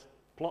 Well, you just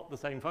plot the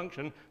same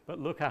function, but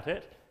look at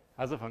it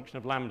as a function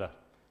of lambda.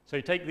 So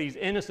you take these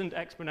innocent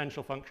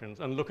exponential functions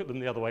and look at them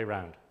the other way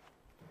around.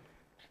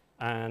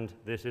 And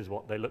this is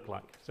what they look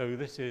like. So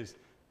this is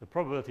the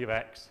probability of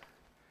x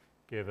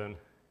given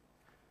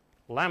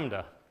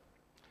lambda.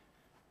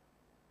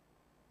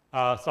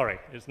 Sorry,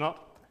 it's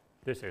not.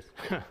 This is.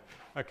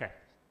 Okay.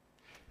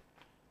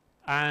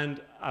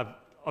 And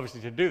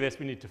obviously, to do this,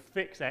 we need to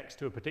fix x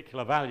to a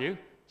particular value.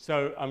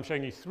 So I'm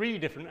showing you 3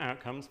 different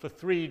outcomes for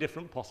 3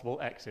 different possible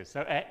x's.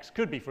 So x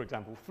could be, for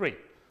example, 3,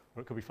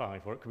 or it could be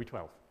 5, or it could be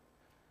 12.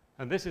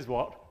 And this is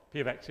what p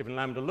of x given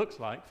lambda looks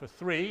like. For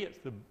 3, it's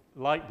the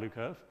light blue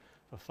curve.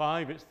 For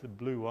 5, it's the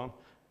blue one.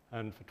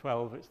 And for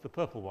 12, it's the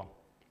purple one.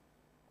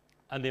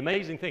 And the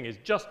amazing thing is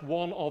just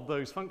one of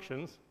those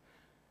functions,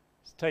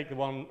 let's take the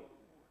one,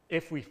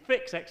 if we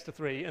fix x to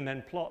 3 and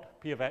then plot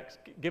p of x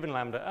given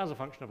lambda as a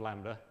function of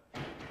lambda,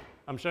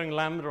 I'm showing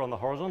lambda on the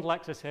horizontal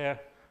axis here,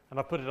 and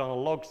I put it on a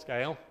log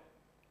scale.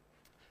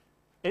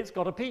 It's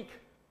got a peak.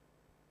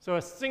 So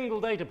a single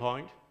data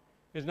point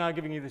is now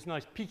giving you this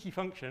nice peaky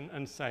function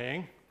and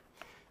saying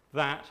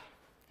that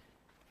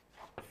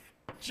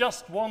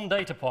just one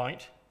data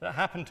point that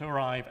happened to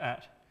arrive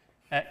at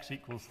x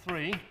equals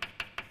 3,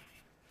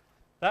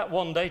 that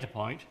one data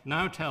point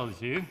now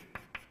tells you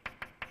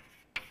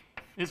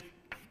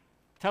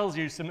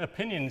some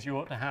opinions you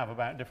ought to have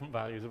about different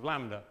values of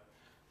lambda.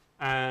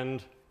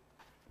 And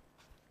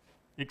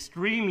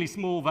extremely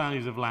small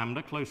values of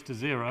lambda, close to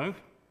 0,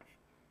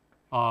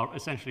 are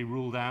essentially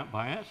ruled out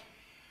by it.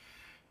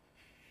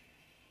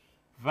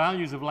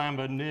 Values of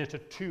lambda near to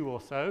 2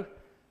 or so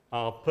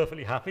are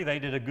perfectly happy. They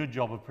did a good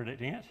job of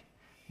predicting it.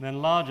 And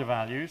then larger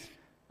values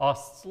are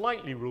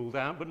slightly ruled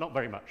out, but not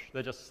very much.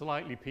 They're just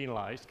slightly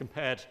penalized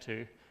compared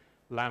to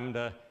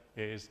lambda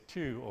is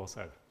 2 or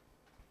so.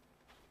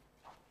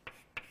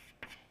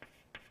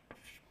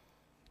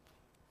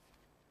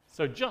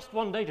 So just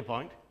one data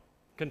point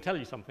can tell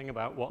you something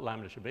about what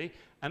lambda should be.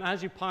 And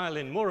as you pile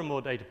in more and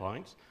more data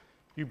points,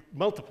 you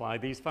multiply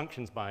these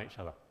functions by each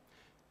other.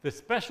 The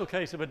special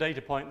case of a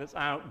data point that's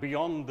out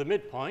beyond the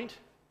midpoint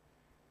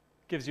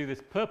gives you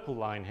this purple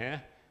line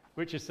here,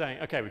 which is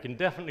saying, okay, we can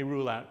definitely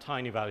rule out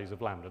tiny values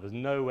of lambda. There's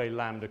no way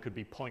lambda could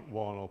be 0.1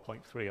 or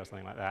 0.3 or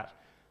something like that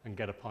and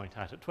get a point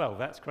out at 12.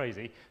 That's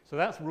crazy. So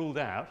that's ruled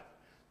out.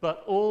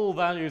 But all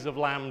values of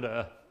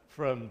lambda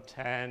from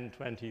 10,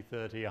 20,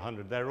 30,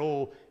 100, they're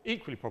all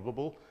equally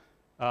probable,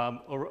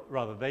 or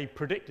rather, they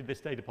predicted this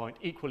data point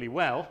equally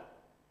well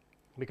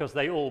because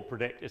they all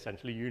predict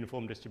essentially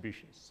uniform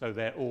distributions. So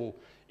they're all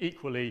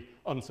equally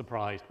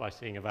unsurprised by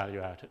seeing a value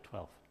out at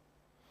 12.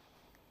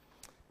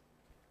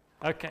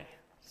 Okay,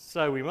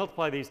 so we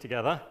multiply these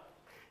together.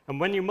 And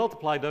when you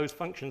multiply those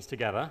functions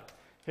together,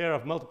 here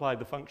I've multiplied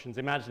the functions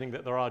imagining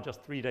that there are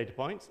just 3 data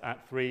points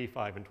at 3,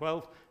 5, and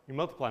 12. You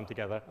multiply them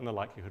together, and the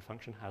likelihood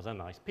function has a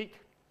nice peak.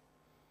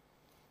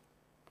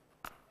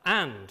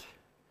 And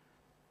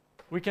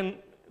we can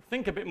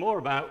think a bit more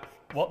about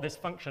what this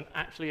function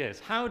actually is.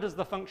 How does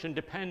the function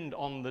depend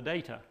on the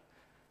data?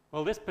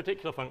 Well, this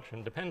particular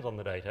function depends on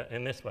the data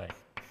in this way.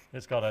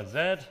 It's got a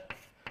z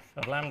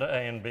of lambda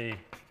a and b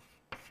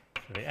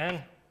to the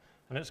n,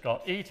 and it's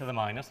got e to the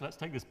minus. Let's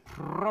take this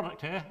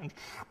product here and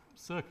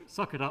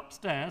suck it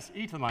upstairs.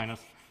 E to the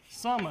minus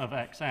sum of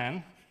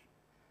xn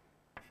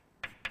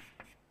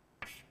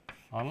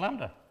on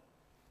lambda.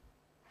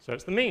 So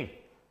it's the mean,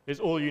 is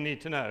all you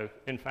need to know,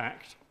 in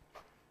fact.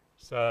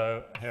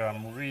 So here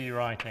I'm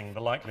rewriting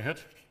the likelihood.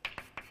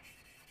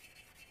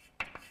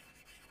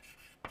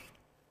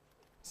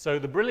 So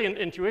the brilliant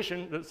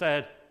intuition that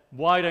said,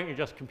 why don't you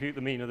just compute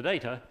the mean of the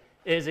data,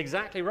 is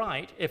exactly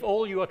right. If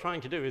all you are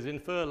trying to do is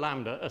infer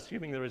lambda,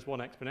 assuming there is one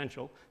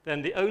exponential,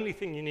 then the only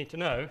thing you need to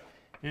know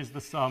is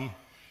the sum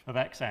of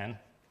xn,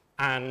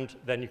 and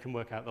then you can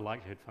work out the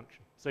likelihood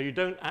function. So you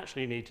don't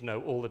actually need to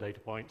know all the data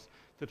points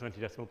to 20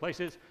 decimal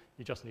places.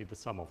 You just need the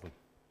sum of them,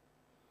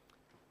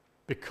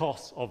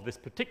 because of this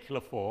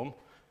particular form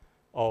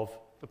of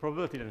the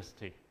probability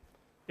density.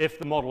 If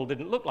the model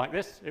didn't look like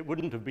this, it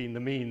wouldn't have been the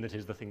mean that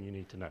is the thing you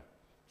need to know.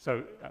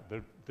 So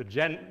the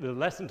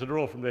lesson to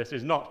draw from this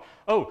is not,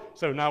 oh,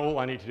 so now all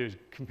I need to do is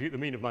compute the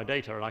mean of my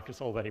data and I can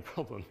solve any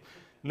problem.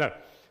 No.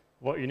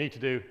 What you need to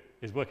do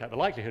is work out the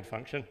likelihood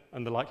function,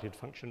 and the likelihood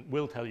function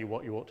will tell you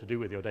what you ought to do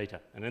with your data.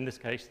 And in this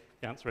case,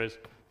 the answer is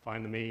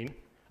find the mean,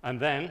 and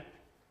then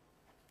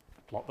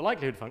plot the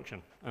likelihood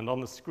function. And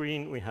on the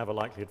screen, we have a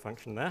likelihood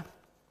function there.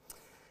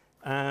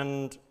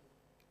 And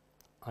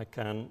I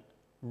can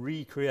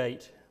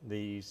recreate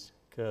these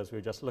curves we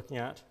were just looking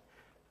at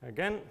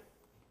again.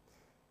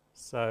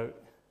 So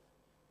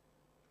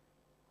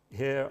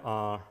here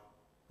are,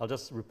 I'll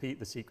just repeat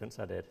the sequence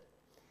I did.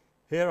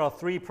 Here are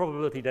 3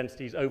 probability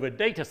densities over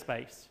data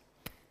space,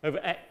 over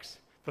X,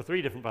 for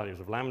 3 different values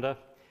of lambda.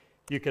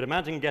 You could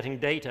imagine getting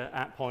data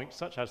at points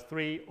such as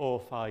 3 or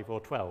 5 or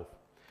 12.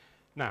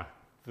 Now,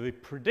 the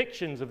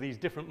predictions of these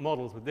different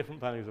models with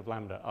different values of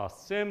lambda are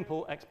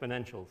simple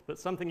exponentials, but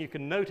something you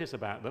can notice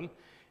about them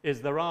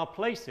is there are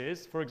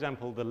places, for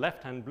example, the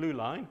left-hand blue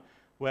line,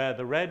 where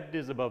the red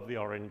is above the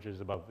orange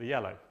is above the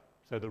yellow.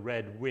 So the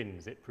red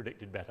wins, it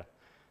predicted better.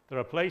 There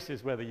are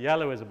places where the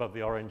yellow is above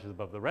the orange is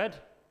above the red,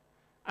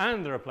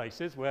 and there are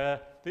places where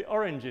the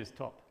orange is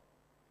top.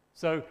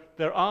 So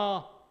there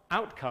are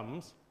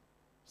outcomes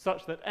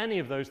such that any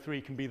of those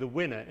 3 can be the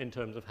winner in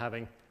terms of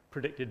having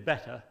predicted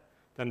better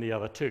than the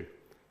other 2.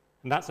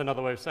 And that's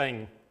another way of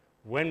saying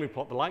when we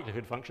plot the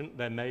likelihood function,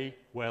 there may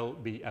well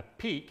be a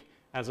peak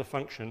as a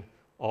function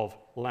of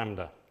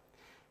lambda.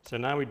 So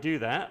now we do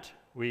that,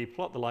 we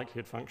plot the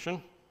likelihood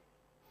function,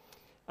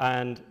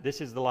 and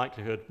this is the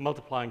likelihood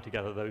multiplying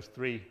together those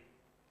 3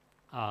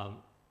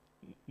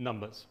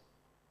 numbers.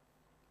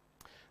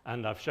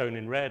 And I've shown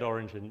in red,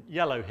 orange, and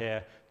yellow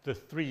here the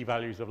 3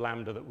 values of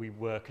lambda that we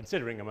were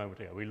considering a moment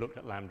ago. We looked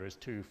at lambda as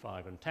 2,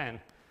 5, and 10.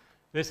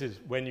 This is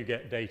when you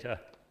get data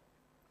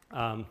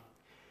at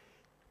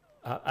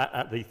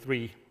the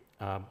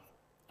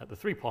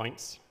 3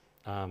 points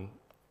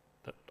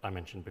that I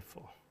mentioned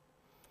before.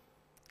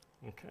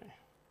 Okay,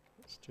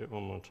 let's do it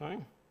one more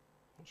time.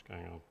 What's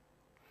going on?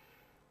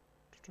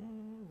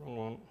 Wrong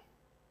one.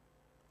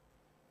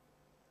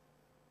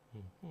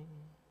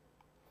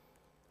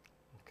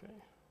 Okay,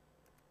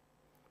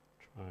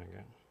 try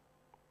again.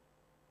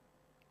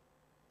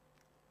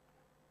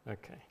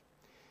 Okay,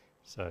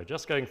 so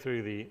just going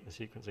through the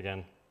sequence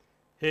again.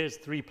 Here's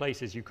 3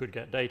 places you could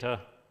get data.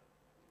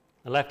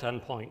 The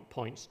left-hand point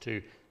points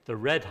to the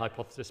red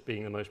hypothesis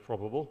being the most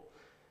probable.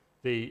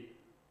 The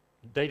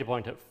data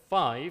point at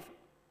 5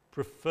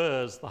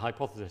 prefers the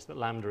hypothesis that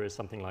lambda is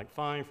something like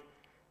 5,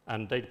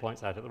 and data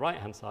points out at the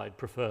right-hand side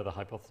prefer the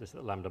hypothesis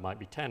that lambda might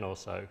be 10 or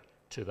so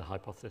to the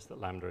hypothesis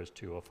that lambda is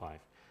 2 or 5.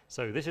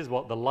 So this is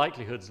what the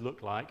likelihoods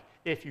look like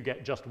if you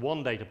get just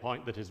one data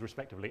point that is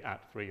respectively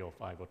at 3 or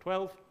 5 or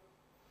 12.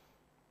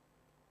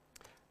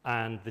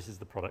 And this is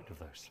the product of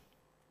those.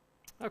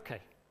 Okay.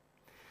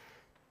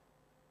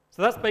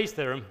 So that's Bayes'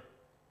 theorem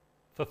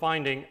for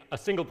finding a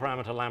single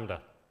parameter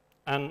lambda.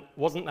 And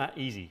wasn't that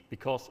easy?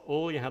 Because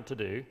all you had to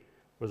do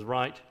was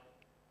write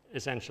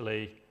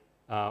essentially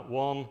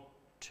 1,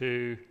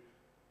 2,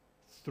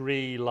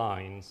 3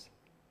 lines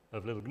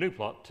of little GNU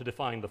plot to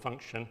define the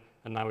function,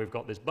 and now we've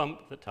got this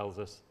bump that tells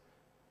us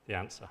the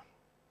answer.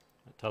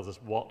 It tells us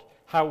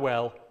how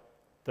well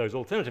those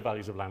alternative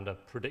values of lambda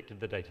predicted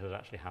the data that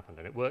actually happened.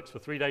 And it works for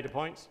 3 data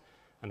points,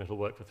 and it'll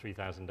work for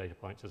 3,000 data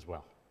points as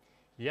well.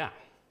 Yeah?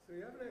 So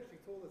you haven't actually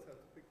told us how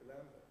to pick the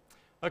lambda.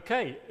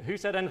 Okay, who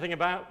said anything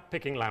about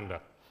picking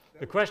lambda?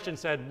 The question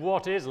said,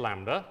 what is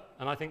lambda?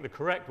 And I think the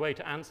correct way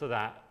to answer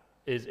that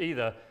is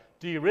either,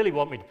 do you really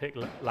want me to pick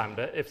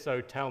lambda? If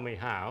so, tell me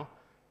how.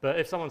 But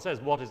if someone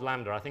says, what is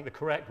lambda? I think the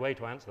correct way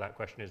to answer that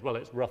question is, well,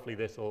 it's roughly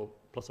this or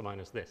plus or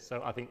minus this.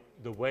 So I think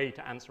the way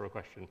to answer a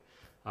question,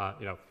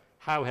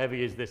 how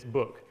heavy is this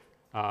book?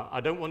 I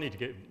don't want you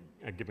to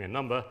give me a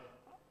number.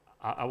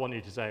 I want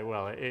you to say,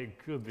 well, it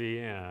could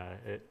be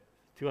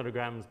 200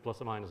 grams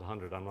plus or minus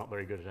 100. I'm not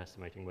very good at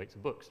estimating weights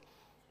of books.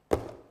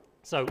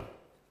 So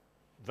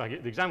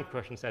the exam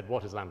question said,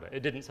 what is lambda?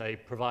 It didn't say,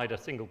 provide a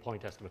single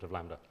point estimate of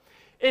lambda.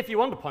 If you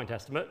want a point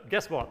estimate,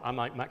 guess what? I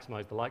might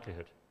maximize the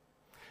likelihood.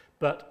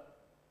 But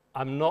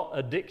I'm not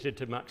addicted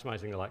to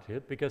maximizing the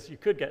likelihood because you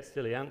could get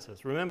silly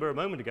answers. Remember a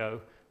moment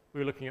ago, we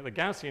were looking at the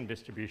Gaussian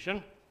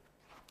distribution,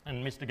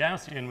 and Mr.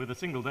 Gaussian with a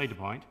single data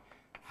point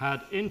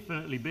had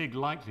infinitely big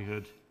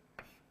likelihood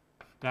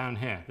down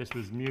here. This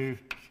was mu,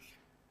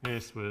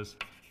 this was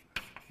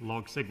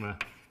log sigma,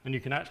 and you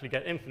can actually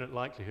get infinite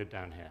likelihood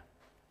down here.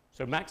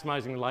 So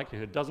maximizing the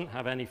likelihood doesn't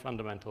have any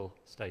fundamental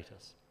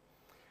status.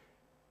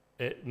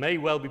 It may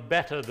well be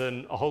better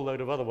than a whole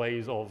load of other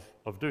ways of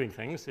doing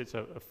things. It's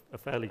a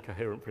fairly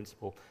coherent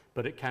principle,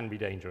 but it can be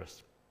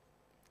dangerous.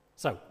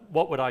 So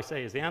what would I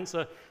say is the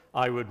answer?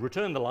 I would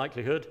return the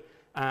likelihood,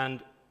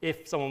 and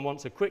if someone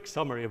wants a quick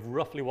summary of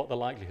roughly what the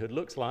likelihood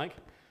looks like,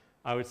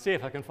 I would see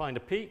if I can find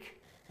a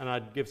peak, and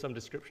I'd give some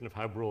description of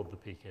how broad the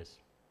peak is.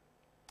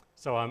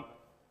 So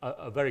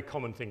a very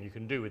common thing you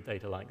can do with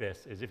data like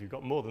this is if you've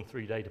got more than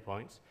 3 data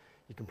points,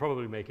 you can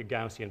probably make a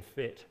Gaussian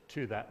fit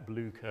to that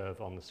blue curve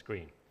on the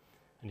screen.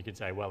 And you can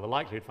say, well, the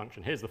likelihood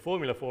function, here's the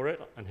formula for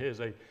it, and here's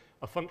a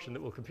function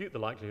that will compute the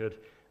likelihood,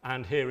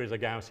 and here is a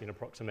Gaussian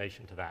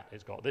approximation to that.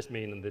 It's got this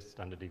mean and this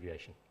standard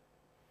deviation.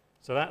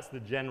 So that's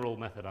the general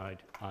method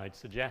I'd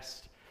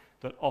suggest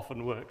that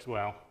often works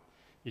well.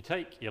 You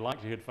take your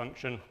likelihood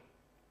function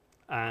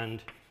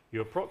and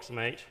you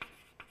approximate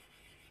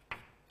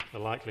the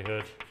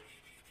likelihood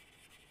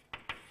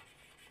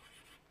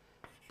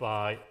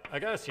by a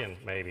Gaussian,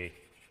 maybe.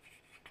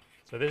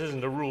 So this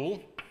isn't a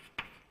rule,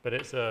 but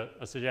it's a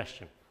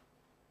suggestion.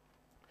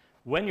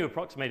 When you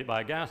approximate it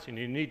by a Gaussian,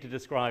 you need to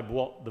decide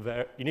what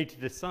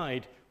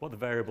the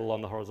variable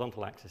on the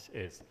horizontal axis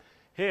is.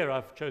 Here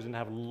I've chosen to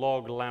have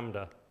log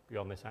lambda be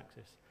on this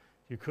axis.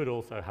 You could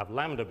also have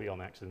lambda be on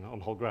the axis, and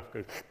the whole graph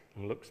goes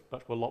and looks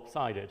much more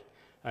lopsided.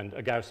 And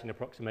a Gaussian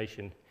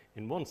approximation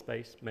in one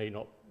space may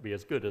not be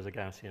as good as a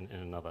Gaussian in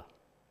another.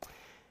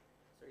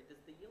 Sorry, does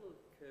the yellow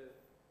curve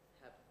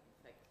have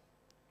effect?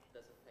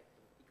 Does affect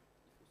if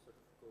you sort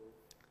of go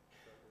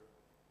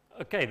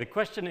further? Okay, the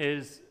question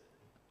is,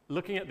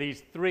 looking at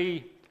these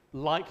three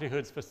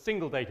likelihoods for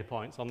single data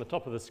points on the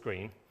top of the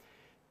screen,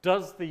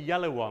 does the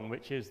yellow one,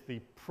 which is the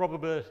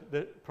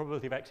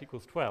probability of x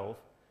equals 12,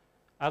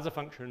 as a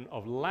function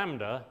of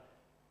lambda,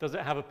 does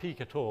it have a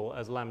peak at all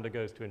as lambda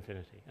goes to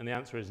infinity? And the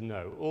answer is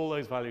no. All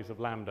those values of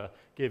lambda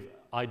give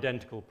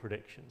identical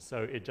predictions.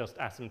 So it just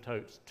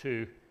asymptotes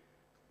to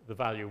the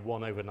value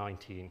 1 over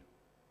 19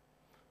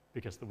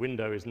 because the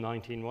window is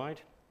 19 wide.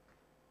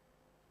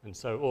 And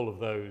so all of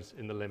those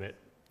in the limit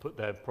put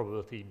their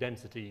probability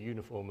density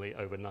uniformly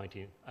over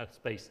a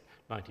space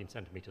 19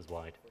 centimeters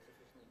wide.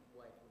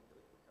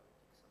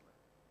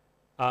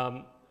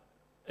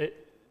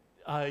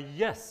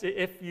 Yes,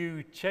 if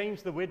you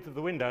change the width of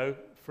the window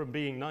from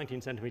being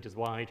 19 centimeters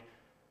wide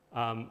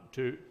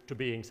to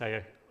being,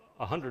 say,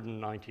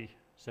 190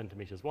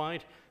 centimeters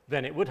wide,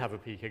 then it would have a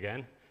peak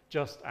again,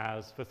 just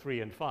as for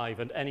 3 and 5,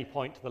 and any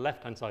point to the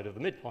left-hand side of the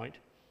midpoint,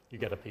 you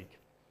get a peak.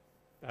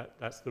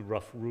 That's the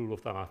rough rule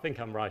of thumb. I think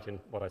I'm right in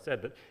what I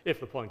said, that if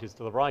the point is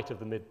to the right of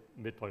the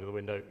midpoint of the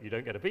window, you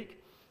don't get a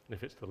peak, and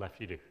if it's to the left,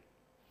 you do.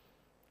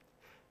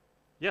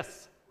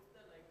 Yes?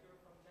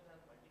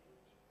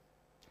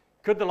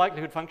 Could the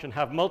likelihood function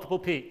have multiple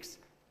peaks?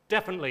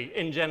 Definitely,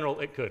 in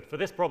general, it could. For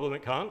this problem,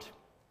 it can't.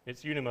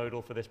 It's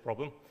unimodal for this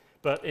problem.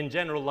 But in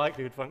general,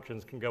 likelihood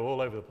functions can go all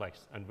over the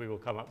place, and we will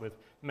come up with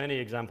many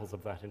examples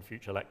of that in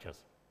future lectures.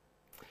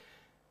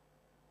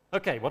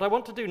 Okay, what I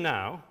want to do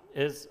now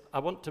is I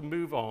want to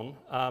move on.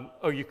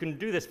 You can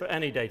do this for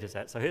any data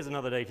set. So here's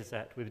another data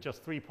set with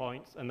just 3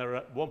 points, and they're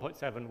at 1.7,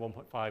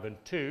 1.5, and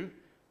 2.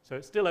 So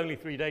it's still only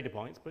 3 data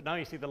points, but now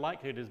you see the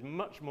likelihood is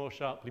much more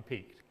sharply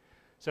peaked.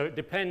 So it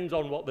depends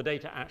on what the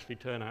data actually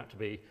turn out to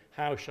be,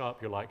 how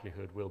sharp your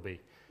likelihood will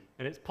be.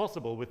 And it's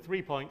possible with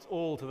 3 points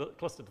all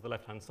clustered to the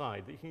left-hand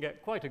side that you can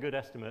get quite a good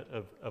estimate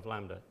of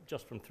lambda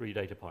just from 3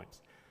 data points.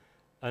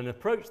 An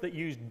approach that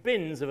used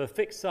bins of a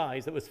fixed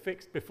size that was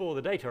fixed before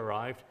the data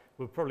arrived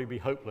would probably be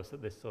hopeless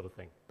at this sort of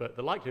thing. But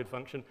the likelihood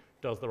function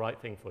does the right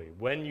thing for you.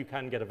 When you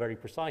can get a very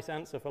precise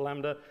answer for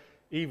lambda,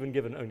 even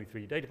given only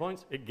 3 data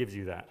points, it gives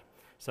you that.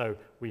 So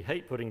we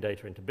hate putting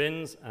data into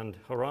bins, and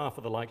hurrah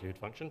for the likelihood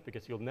function,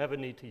 because you'll never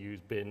need to use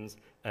bins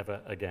ever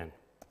again.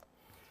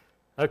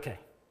 Okay,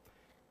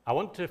 I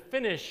want to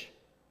finish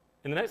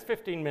in the next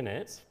 15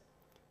 minutes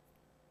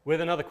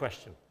with another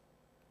question.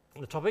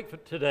 The topic for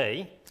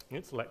today,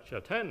 it's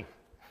lecture 10.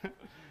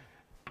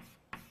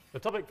 The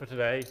topic for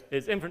today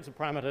is inference of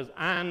parameters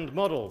and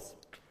models.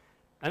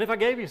 And if I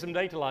gave you some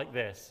data like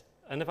this,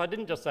 and if I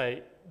didn't just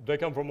say, they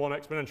come from 1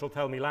 exponential,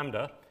 tell me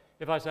lambda,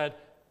 if I said,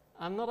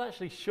 I'm not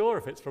actually sure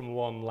if it's from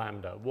 1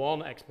 lambda, 1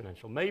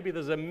 exponential. Maybe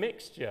there's a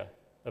mixture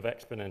of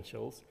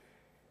exponentials.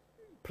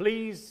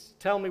 Please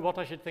tell me what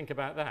I should think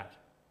about that.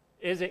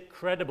 Is it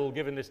credible,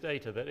 given this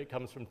data, that it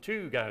comes from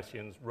 2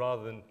 Gaussians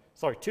rather than,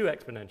 2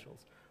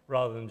 exponentials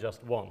rather than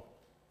just 1?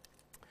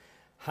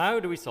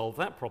 How do we solve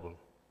that problem?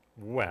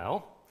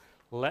 Well,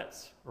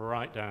 let's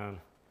write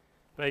down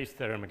Bayes'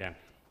 theorem again.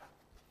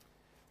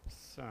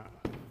 So,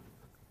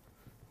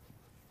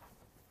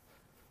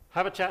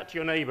 have a chat to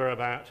your neighbor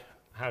about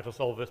how to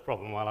solve this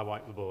problem while I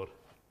wipe the board.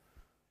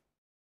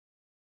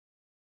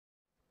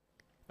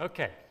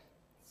 Okay,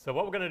 so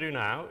what we're going to do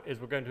now is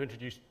we're going to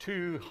introduce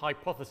 2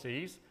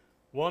 hypotheses.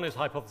 One is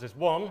hypothesis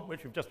 1,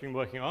 which we've just been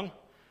working on.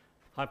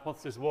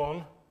 Hypothesis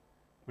 1,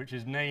 which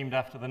is named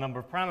after the number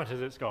of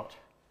parameters it's got,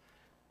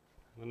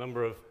 the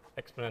number of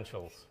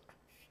exponentials.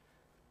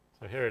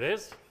 So here it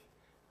is,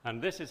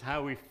 and this is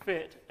how we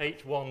fit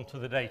H1 to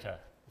the data.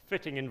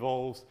 Fitting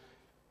involves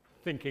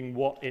thinking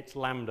what its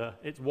lambda,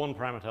 its 1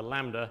 parameter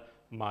lambda,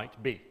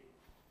 might be.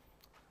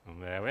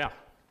 And there we are.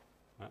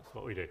 That's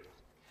what we do.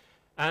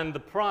 And the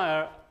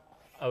prior,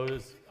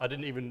 I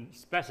didn't even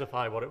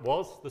specify what it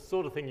was. The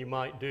sort of thing you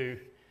might do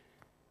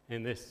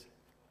in this,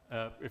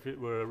 if it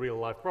were a real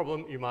life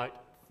problem, you might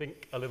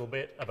think a little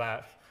bit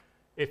about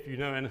if you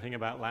know anything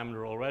about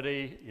lambda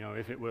already,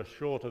 if it were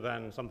shorter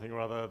than something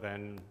or other,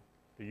 then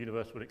the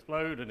universe would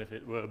explode, and if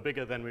it were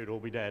bigger, then we'd all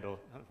be dead, or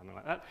something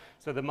like that.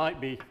 So there might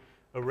be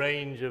a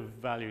range of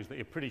values that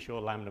you're pretty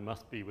sure lambda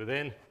must be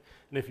within.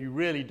 And if you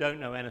really don't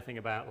know anything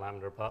about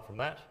lambda apart from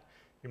that,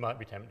 you might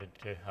be tempted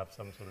to have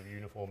some sort of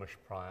uniformish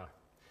prior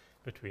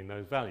between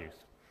those values.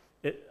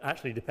 It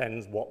actually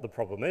depends what the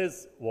problem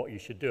is, what you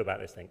should do about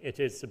this thing. It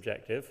is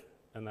subjective,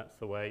 and that's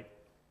the way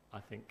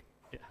I think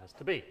it has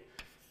to be.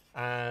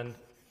 And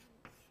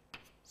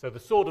so the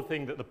sort of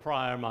thing that the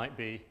prior might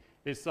be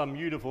is some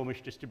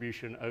uniformish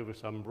distribution over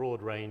some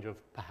broad range of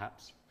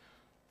perhaps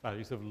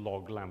values of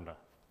log lambda.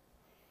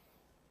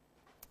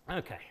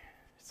 Okay,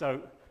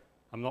 So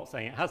I'm not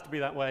saying it has to be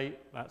that way.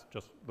 That's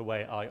just the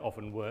way I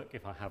often work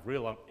if I have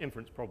real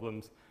inference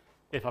problems.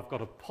 If I've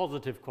got a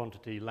positive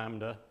quantity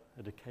lambda,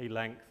 a decay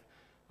length,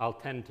 I'll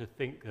tend to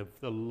think of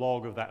the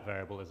log of that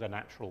variable as a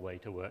natural way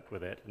to work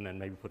with it, and then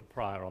maybe put a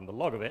prior on the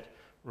log of it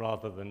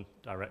rather than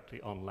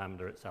directly on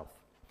lambda itself.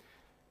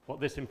 What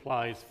this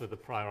implies for the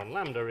prior on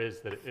lambda is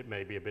that it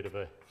may be a bit of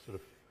a sort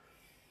of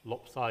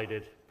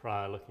lopsided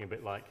prior looking a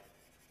bit like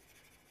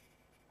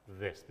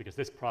this, because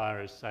this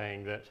prior is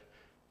saying that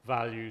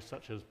values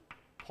such as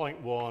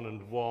 0.1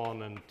 and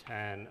 1 and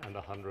 10 and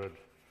 100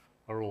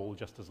 are all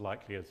just as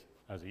likely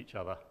as each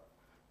other.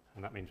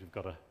 And that means we've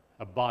got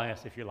a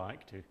bias, if you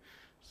like, to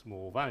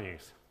small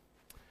values.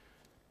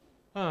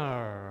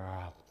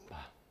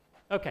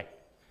 Okay.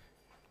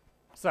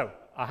 So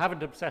I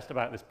haven't obsessed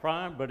about this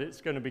prior, but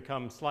it's going to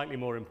become slightly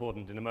more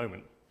important in a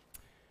moment.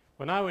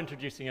 We're now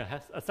introducing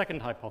a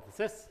second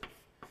hypothesis,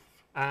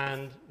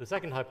 and the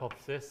second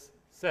hypothesis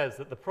says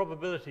that the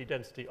probability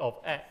density of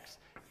x,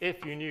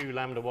 if you knew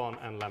lambda 1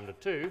 and lambda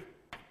 2,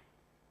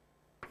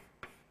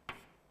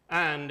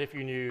 and if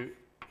you knew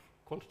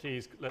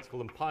quantities, let's call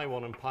them pi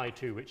 1 and pi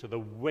 2, which are the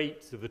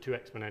weights of the two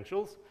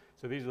exponentials.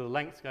 So these are the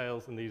length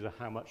scales, and these are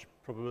how much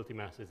probability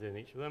mass is in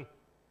each of them.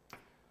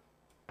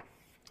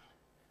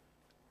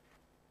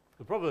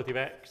 The probability of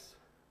x,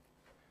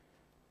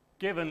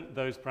 given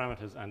those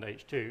parameters and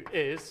h2,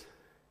 is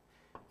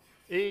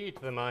e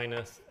to the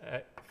minus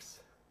x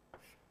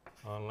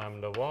on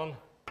lambda 1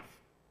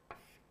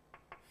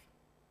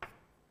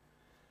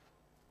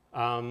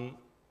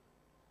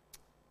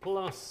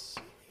 plus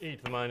e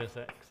to the minus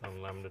x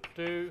on lambda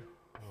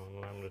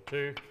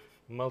 2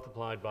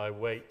 multiplied by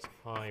weights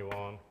pi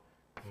 1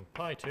 and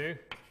pi 2.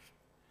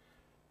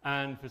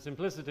 And for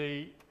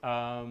simplicity,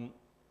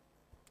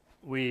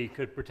 we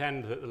could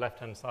pretend that the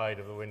left-hand side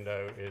of the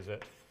window is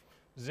at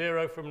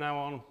 0 from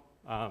now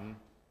on.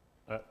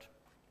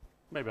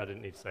 Maybe I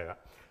didn't need to say that.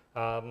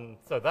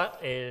 So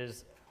that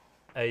is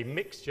a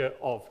mixture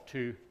of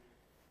two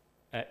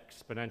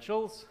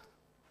exponentials.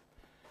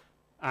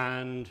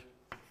 And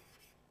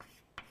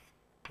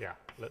yeah,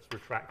 let's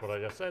retract what I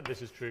just said.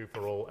 This is true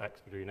for all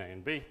x between a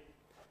and b.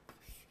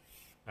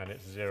 And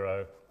it's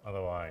 0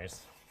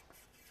 otherwise.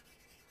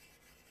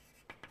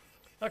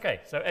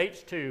 Okay, so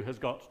h2 has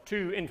got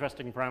two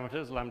interesting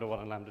parameters, lambda 1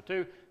 and lambda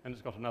 2, and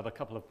it's got another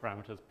couple of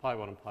parameters, pi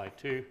 1 and pi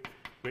 2,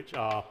 which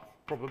are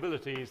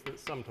probabilities that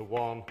sum to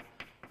 1,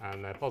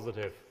 and they're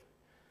positive.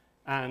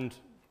 And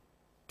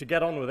to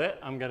get on with it,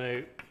 I'm going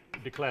to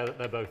declare that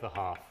they're both a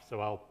half.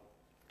 So I'll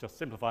just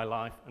simplify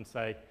life and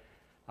say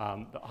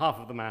that half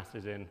of the mass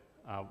is in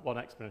one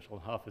exponential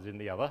and half is in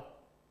the other.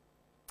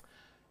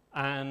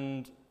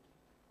 And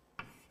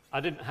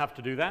I didn't have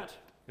to do that.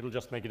 It'll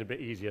just make it a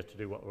bit easier to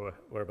do what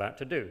we're about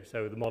to do.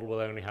 So the model will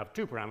only have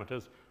two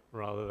parameters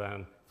rather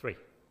than three.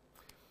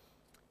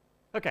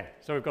 Okay,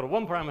 so we've got a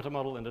one-parameter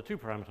model and a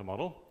two-parameter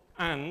model,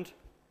 and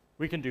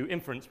we can do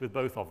inference with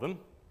both of them.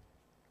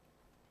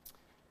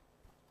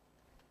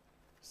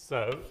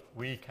 So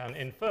we can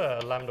infer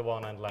lambda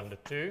 1 and lambda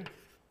 2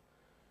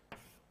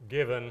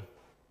 given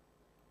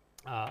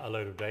a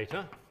load of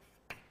data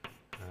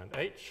and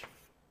h,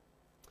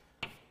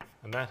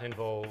 and that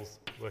involves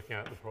working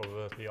out the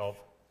probability of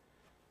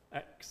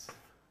x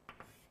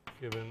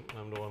given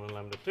lambda 1 and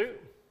lambda 2,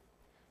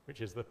 which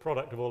is the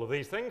product of all of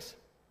these things.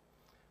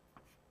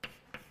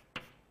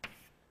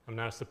 I'm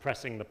now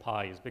suppressing the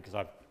pi's because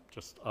I've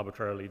just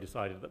arbitrarily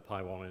decided that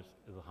pi 1 is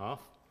a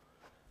half.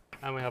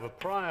 And we have a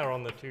prior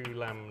on the two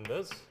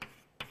lambdas,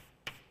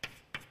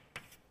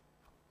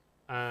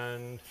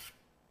 and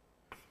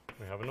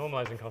we have a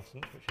normalizing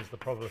constant, which is the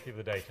probability of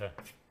the data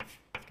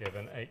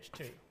given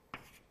h2.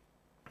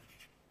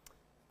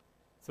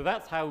 So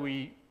that's how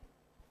we,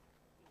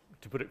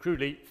 to put it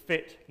crudely,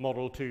 fit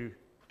model 2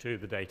 to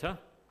the data,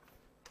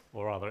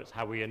 or rather it's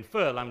how we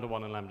infer lambda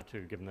 1 and lambda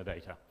 2 given the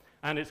data.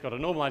 And it's got a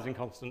normalizing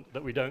constant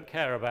that we don't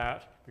care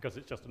about because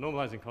it's just a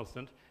normalizing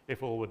constant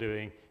if all we're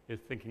doing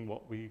is thinking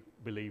what we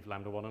believe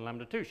lambda 1 and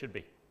lambda 2 should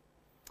be.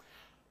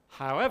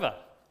 However,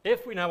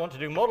 if we now want to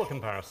do model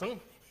comparison,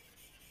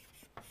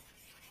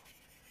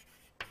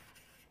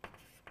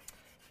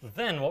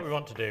 then what we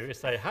want to do is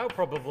say how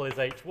probable is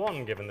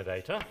h1 given the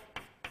data,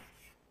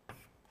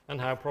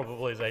 and how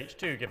probable is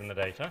h2 given the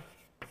data.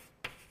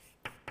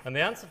 And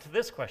the answer to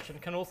this question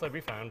can also be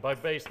found by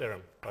Bayes'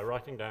 theorem, by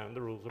writing down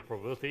the rules of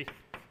probability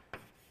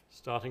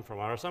starting from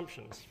our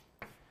assumptions.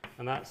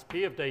 And that's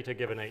p of data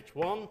given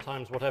h1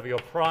 times whatever your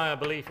prior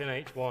belief in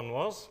h1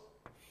 was,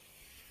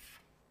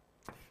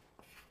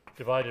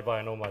 divided by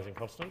a normalizing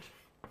constant.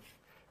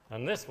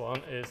 And this one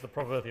is the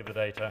probability of the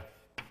data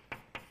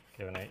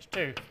given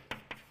h2,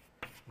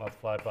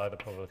 multiplied by the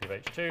probability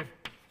of h2,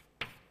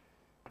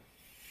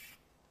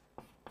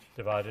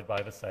 divided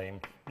by the same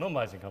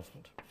normalizing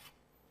constant.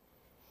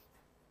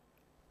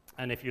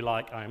 And if you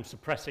like, I am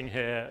suppressing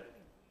here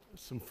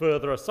some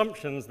further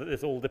assumptions that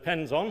this all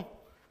depends on,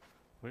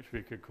 which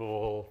we could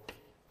call,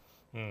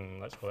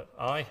 let's call it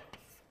I,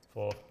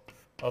 for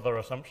other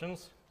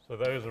assumptions. So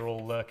those are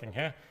all lurking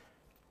here.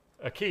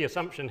 A key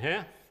assumption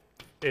here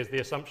is the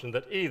assumption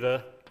that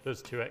either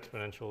there's two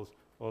exponentials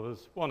or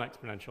there's one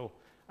exponential,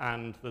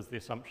 and there's the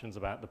assumptions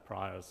about the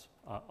priors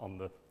on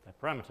their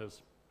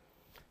parameters.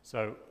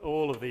 So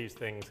all of these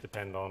things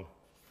depend on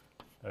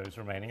those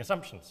remaining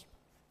assumptions.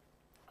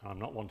 I'm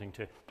not wanting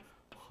to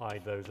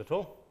hide those at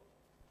all.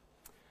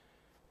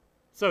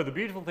 So the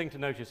beautiful thing to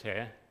notice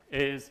here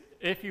is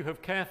if you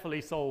have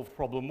carefully solved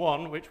problem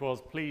 1, which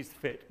was please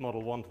fit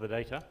model 1 to the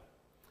data,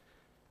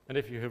 and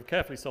if you have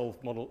carefully solved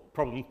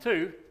problem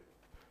 2,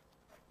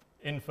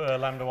 infer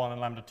lambda 1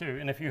 and lambda 2,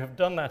 and if you have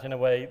done that in a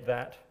way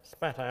that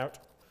spat out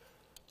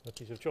a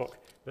piece of chalk,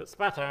 that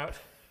spat out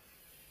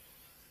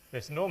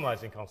this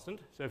normalizing constant,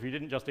 so if you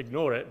didn't just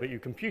ignore it, but you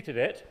computed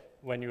it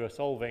when you were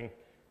solving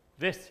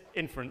this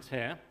inference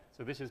here,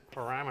 so this is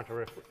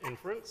parameter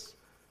inference,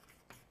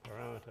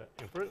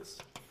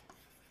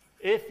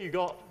 if you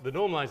got the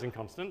normalizing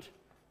constant,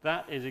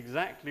 that is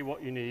exactly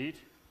what you need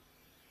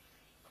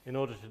in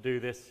order to do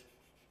this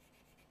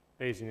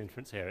Bayesian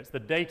inference here. It's the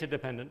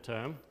data-dependent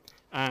term,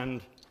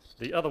 and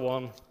the other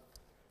one,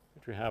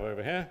 which we have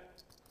over here,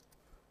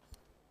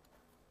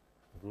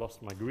 I've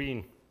lost my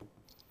green.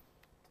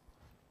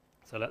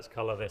 So let's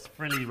color this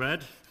frilly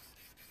red.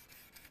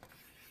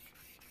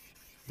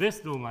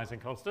 This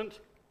normalizing constant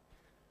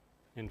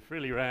in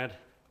frilly red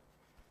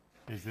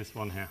is this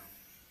one here.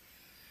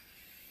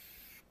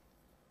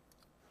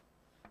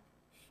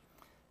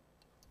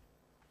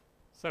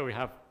 So we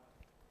have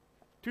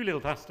two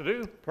little tasks to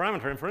do,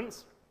 parameter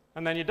inference,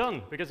 and then you're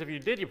done. Because if you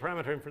did your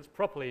parameter inference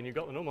properly and you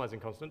got the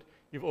normalizing constant,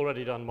 you've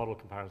already done model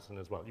comparison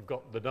as well. You've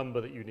got the number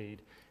that you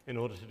need in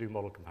order to do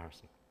model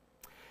comparison.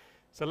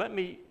 So let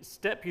me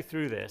step you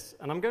through this,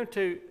 and I'm going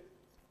to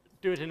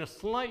do it in a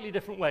slightly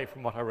different way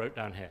from what I wrote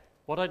down here.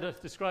 What I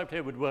just described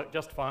here would work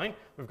just fine.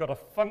 We've got a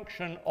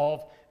function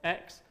of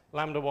x,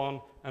 lambda 1,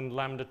 and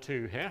lambda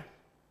 2 here.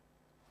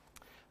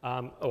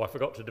 Oh, I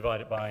forgot to divide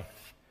it by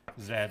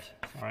z,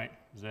 sorry,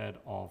 z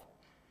of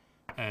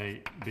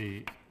a,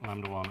 b,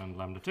 lambda 1, and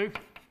lambda 2.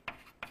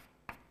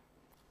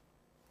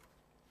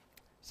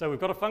 So we've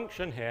got a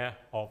function here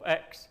of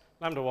x,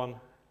 lambda 1,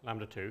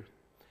 lambda 2,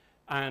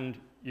 and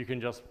you can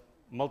just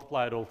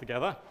multiply it all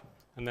together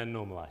and then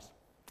normalize.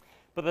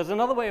 But there's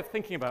another way of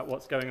thinking about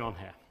what's going on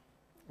here,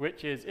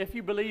 which is if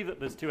you believe that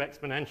there's two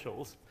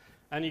exponentials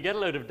and you get a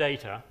load of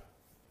data,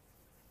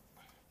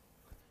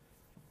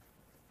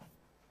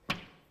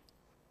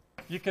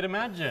 you could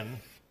imagine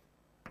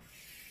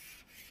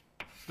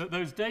that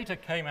those data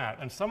came out,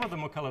 and some of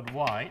them were colored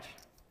white,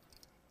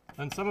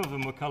 and some of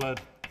them were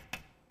colored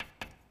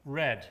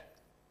red.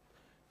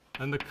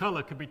 And the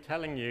color could be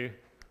telling you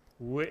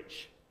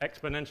which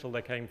exponential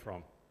they came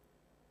from.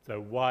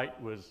 So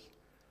white was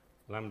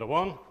lambda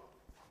 1,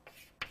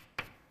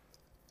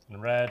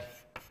 and red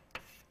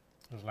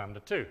was lambda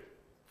 2,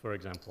 for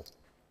example.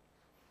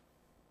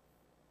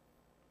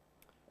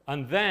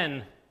 And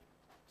then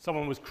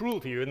someone was cruel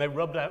to you and they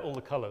rubbed out all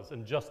the colors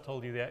and just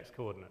told you the x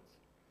coordinates.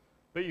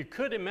 But you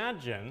could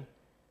imagine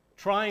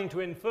trying to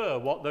infer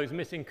what those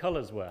missing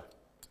colors were.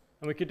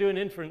 And we could do an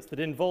inference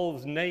that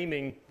involves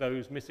naming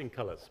those missing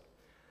colors.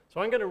 So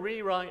I'm going to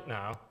rewrite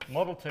now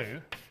model 2,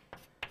 and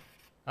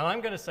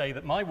I'm going to say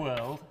that my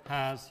world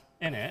has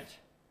in it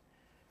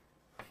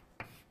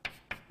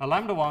a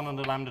lambda 1 and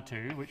a lambda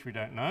 2, which we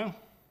don't know,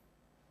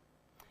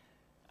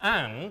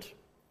 and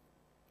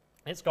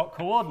it's got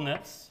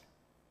coordinates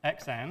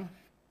xn,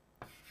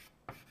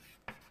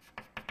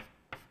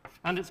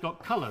 and it's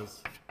got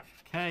colors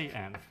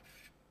kn,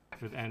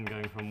 with n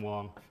going from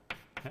 1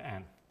 to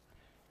n.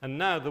 And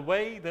now the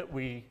way that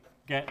we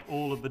get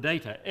all of the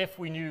data, if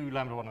we knew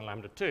lambda 1 and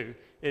lambda 2,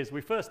 is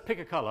we first pick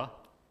a color,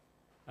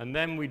 and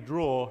then we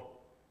draw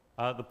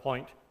the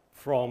point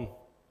from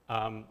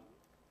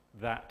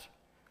that.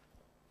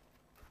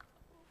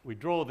 We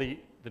draw the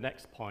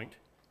next point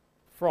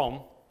from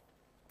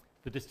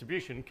the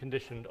distribution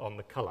conditioned on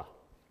the color.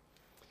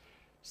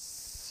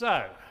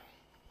 So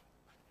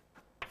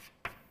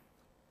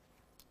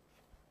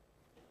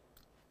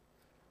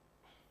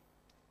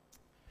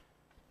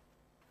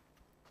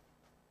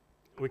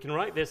we can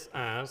write this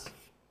as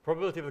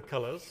probability of the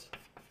colors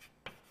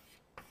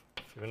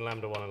given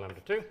lambda 1 and lambda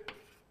 2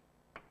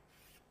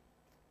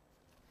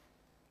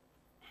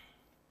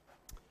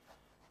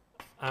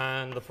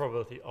 and the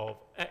probability of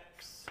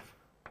x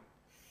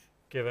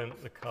given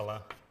the color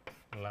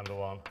in lambda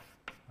 1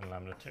 and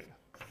lambda 2.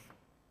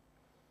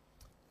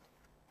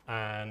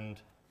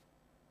 And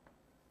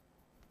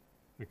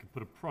we could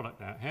put a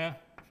product out here.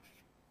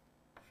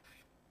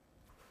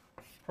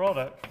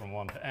 Product from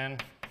 1 to n.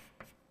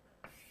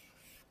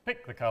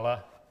 Pick the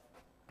color,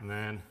 and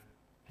then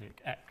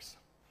pick x.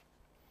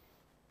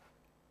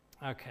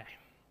 Okay.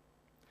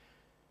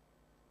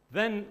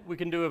 Then we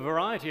can do a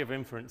variety of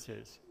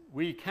inferences.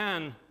 We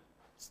can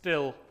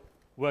still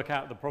work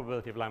out the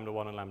probability of lambda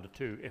 1 and lambda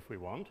 2 if we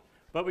want,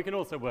 but we can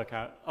also work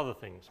out other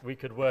things. We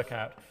could work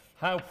out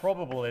how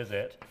probable is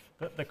it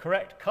that the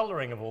correct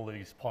coloring of all of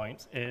these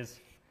points is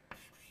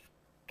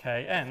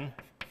kn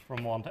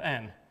from 1 to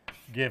n,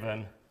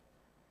 given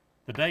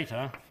the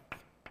data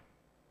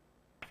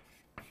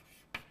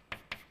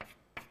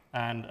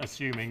and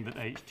assuming that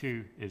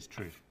H2 is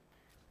true.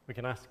 We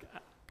can ask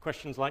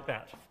questions like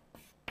that.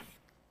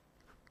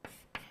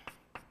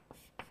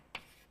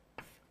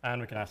 And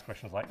we can ask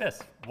questions like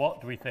this. What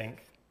do we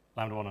think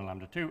lambda 1 and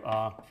lambda 2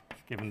 are,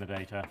 given the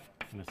data,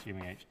 and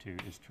assuming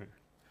H2 is true?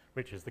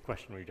 Which is the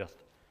question we just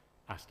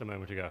asked a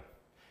moment ago.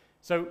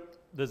 So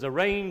there's a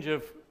range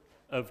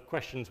of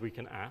questions we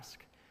can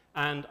ask,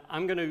 and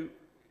I'm going to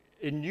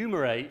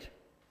enumerate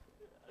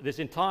this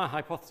entire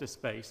hypothesis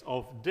space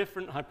of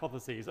different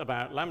hypotheses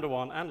about lambda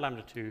 1 and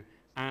lambda 2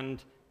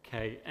 and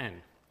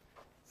Kn.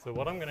 So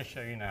what I'm going to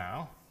show you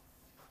now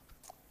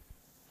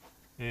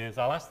is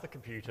I'll ask the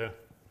computer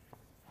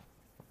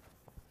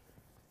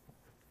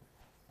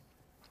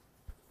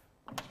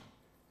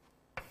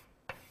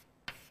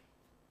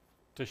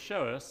to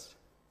show us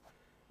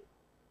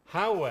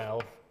how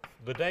well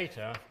the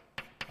data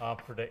are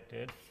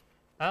predicted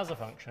as a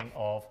function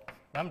of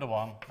lambda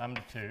 1,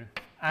 lambda 2,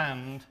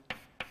 and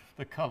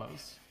the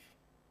colors.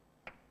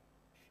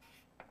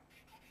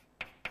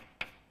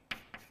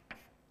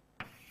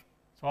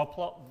 So I'll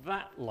plot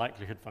that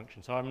likelihood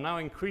function. So I'm now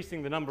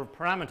increasing the number of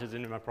parameters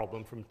in my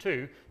problem from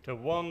 2 to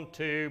 1,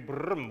 2,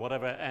 brum,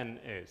 whatever n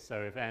is.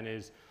 So if n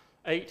is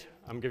 8,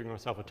 I'm giving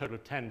myself a total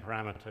of 10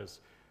 parameters.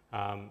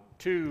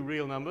 2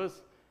 real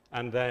numbers,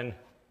 and then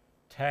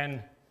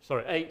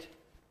 8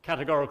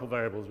 categorical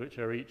variables, which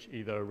are each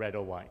either red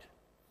or white.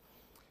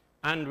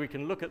 And we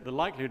can look at the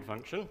likelihood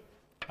function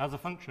as a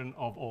function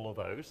of all of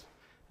those.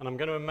 And I'm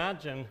going to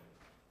imagine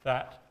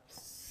that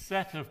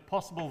set of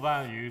possible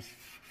values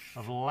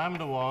of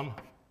lambda 1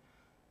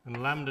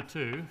 and lambda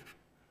 2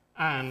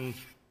 and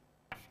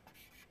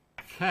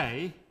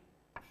k,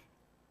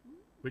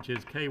 which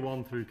is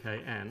k1 through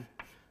kn,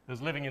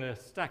 as living in a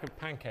stack of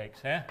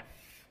pancakes here.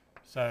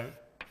 So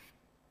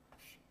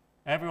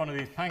every one of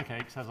these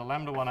pancakes has a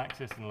lambda 1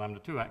 axis and a lambda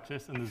 2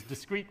 axis, and there's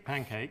discrete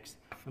pancakes,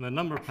 and the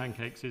number of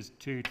pancakes is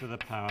 2 to the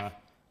power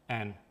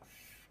n.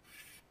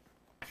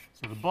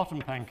 So the bottom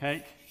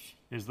pancake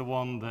is the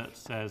one that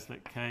says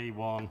that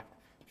k1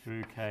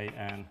 through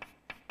kn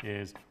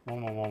is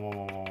 1, 1, 1, 1,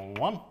 1, 1, 1,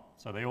 1.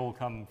 So they all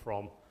come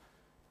from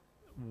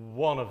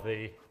one of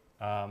the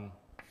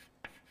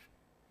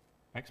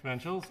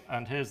exponentials.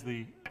 And here's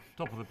the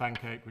top of the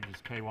pancake, which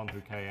is k1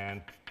 through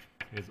kn,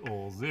 is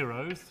all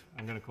zeros.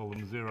 I'm going to call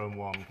them 0 and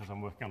 1 because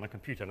I'm working on a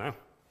computer now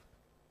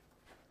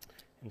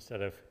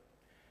instead of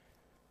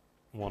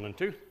 1 and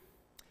 2.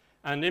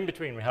 And in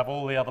between, we have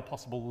all the other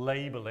possible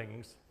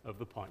labelings of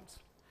the points.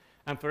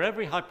 And for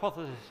every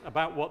hypothesis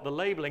about what the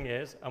labeling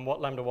is and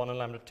what lambda 1 and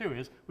lambda 2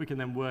 is, we can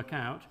then work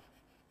out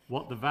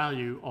what the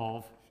value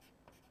of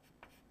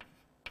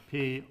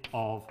P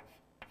of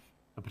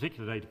a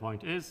particular data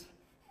point is,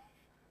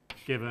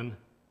 given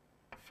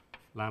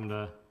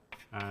lambda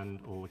and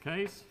all the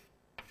k's.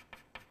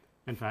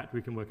 In fact,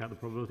 we can work out the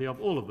probability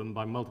of all of them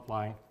by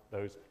multiplying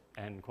those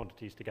n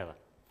quantities together.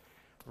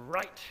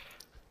 Right.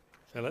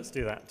 So let's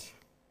do that.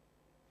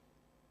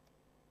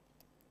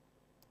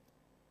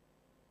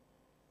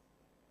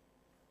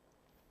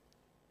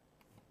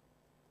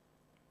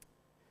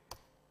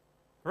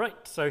 Right,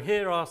 so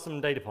here are some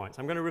data points.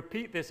 I'm going to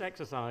repeat this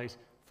exercise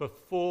for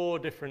 4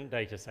 different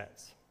data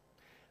sets.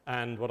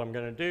 And what I'm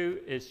going to do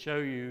is show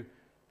you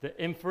the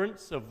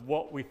inference of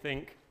what we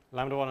think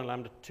lambda 1 and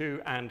lambda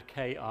 2 and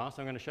k are.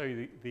 So I'm going to show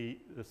you the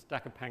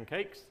stack of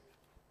pancakes.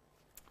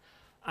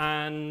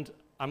 And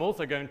I'm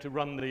also going to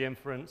run the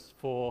inference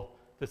for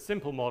the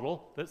simple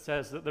model that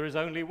says that there is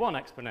only one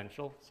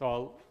exponential. So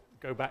I'll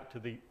go back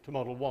to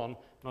model 1, and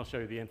I'll show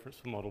you the inference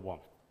for model 1.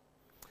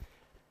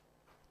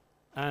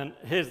 And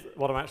here's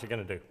what I'm actually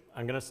going to do.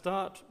 I'm going to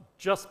start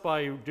just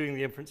by doing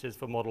the inferences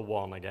for model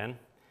 1 again,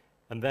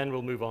 and then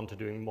we'll move on to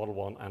doing model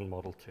 1 and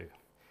model 2.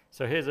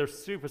 So here's a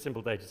super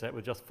simple data set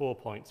with just 4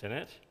 points in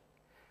it.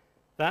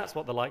 That's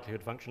what the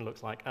likelihood function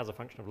looks like as a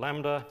function of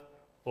lambda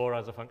or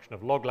as a function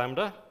of log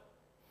lambda.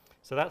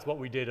 So that's what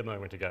we did a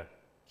moment ago.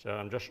 So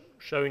I'm just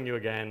showing you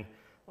again,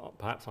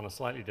 perhaps on a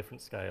slightly different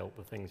scale,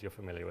 the things you're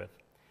familiar with.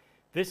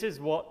 This is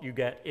what you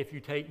get if you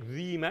take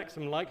the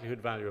maximum likelihood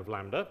value of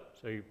lambda.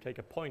 So you take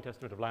a point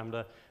estimate of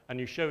lambda and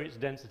you show its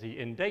density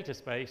in data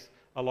space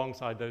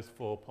alongside those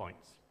 4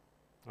 points.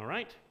 All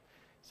right?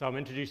 So I'm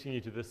introducing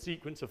you to the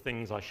sequence of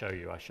things I show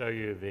you. I show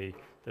you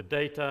the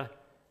data,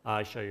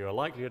 I show you a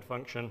likelihood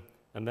function,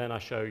 and then I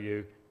show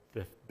you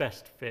the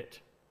best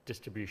fit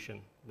distribution,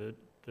 the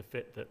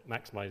fit that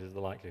maximizes the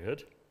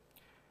likelihood.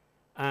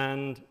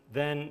 And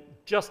then,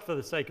 just for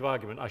the sake of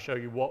argument, I show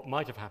you what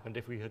might have happened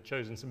if we had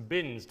chosen some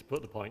bins to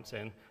put the points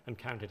in and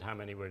counted how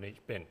many were in each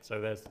bin.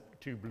 So there's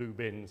 2 blue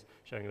bins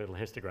showing a little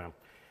histogram,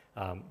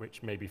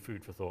 which may be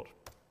food for thought.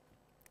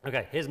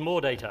 Okay, here's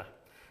more data.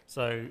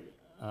 So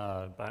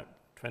about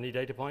 20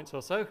 data points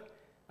or so,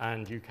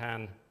 and you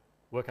can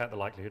work out the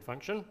likelihood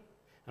function.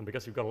 And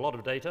because you've got a lot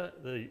of data,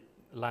 the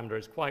lambda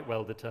is quite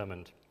well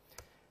determined.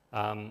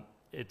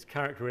 It's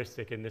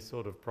characteristic in this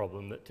sort of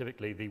problem that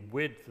typically the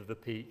width of the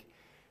peak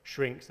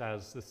shrinks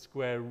as the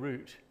square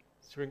root,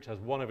 shrinks as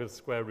 1 over the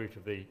square root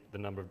of the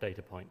number of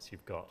data points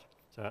you've got.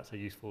 So that's a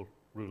useful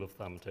rule of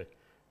thumb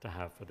to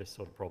have for this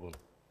sort of problem.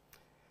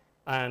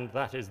 And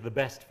that is the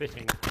best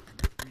fitting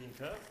green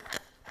curve.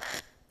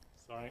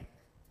 Sorry.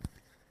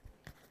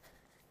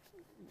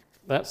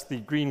 That's the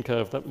green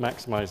curve that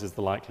maximizes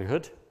the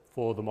likelihood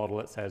for the model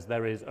that says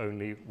there is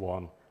only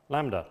one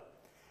lambda.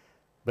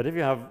 But if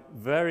you have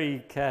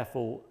very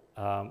careful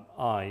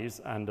eyes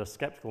and a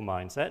skeptical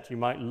mindset, you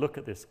might look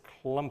at this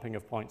clumping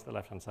of points on the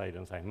left-hand side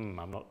and say,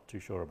 I'm not too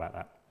sure about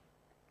that.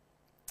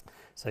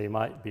 So you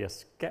might be a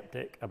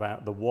skeptic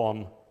about the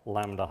one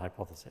lambda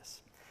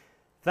hypothesis.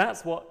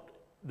 That's what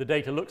the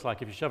data looks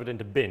like if you shove it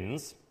into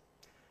bins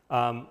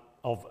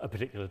of a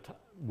particular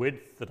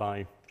width that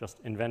I just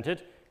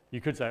invented. You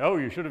could say, oh,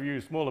 you should have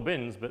used smaller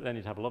bins, but then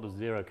you'd have a lot of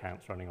zero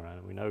counts running around,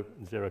 and we know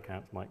zero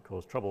counts might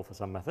cause trouble for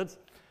some methods.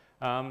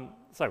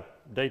 So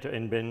data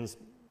in bins,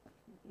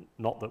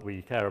 not that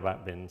we care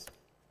about bins,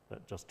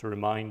 but just to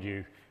remind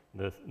you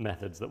the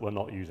methods that we're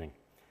not using.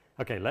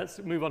 Okay, let's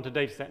move on to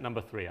data set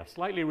number 3. I've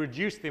slightly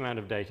reduced the amount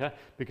of data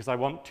because I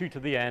want 2 to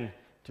the n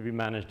to be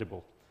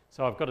manageable.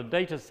 So I've got a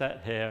data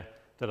set here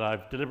that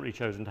I've deliberately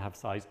chosen to have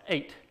size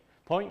 8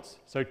 points.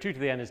 So 2 to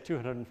the n is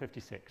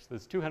 256.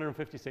 There's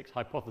 256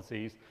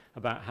 hypotheses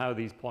about how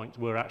these points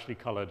were actually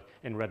colored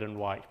in red and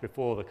white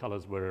before the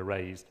colors were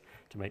erased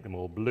to make them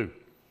all blue.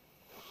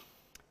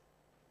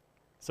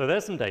 So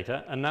there's some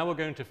data, and now we're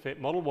going to fit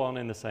model 1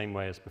 in the same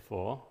way as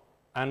before,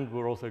 and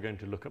we're also going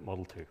to look at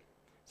model 2.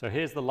 So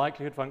here's the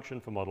likelihood function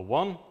for model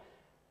 1,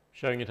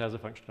 showing it as a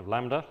function of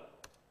lambda,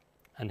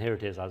 and here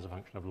it is as a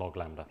function of log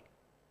lambda.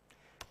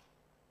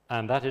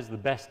 And that is the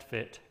best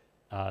fit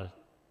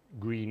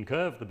green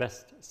curve, the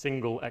best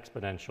single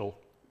exponential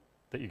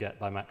that you get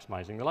by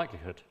maximizing the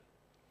likelihood.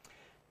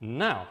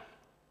 Now,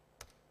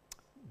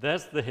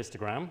 there's the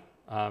histogram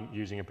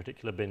using a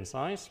particular bin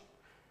size,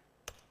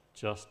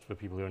 just for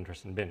people who are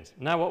interested in bins.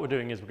 Now what we're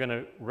doing is we're going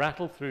to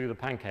rattle through the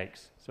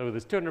pancakes. So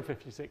there's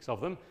 256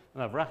 of them,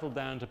 and I've rattled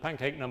down to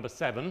pancake number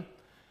 7.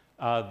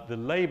 The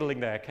labeling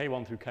there,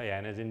 K1 through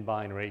Kn, is in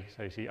binary,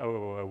 so you see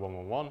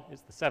 000111.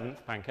 It's the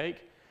 7th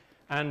pancake.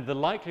 And the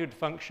likelihood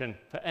function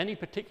for any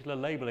particular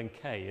labeling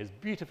K is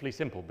beautifully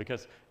simple,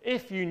 because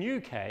if you knew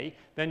K,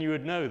 then you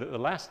would know that the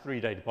last 3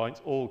 data points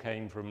all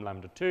came from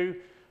lambda 2,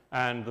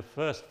 and the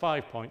first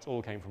 5 points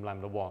all came from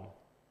lambda 1.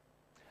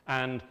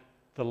 And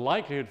the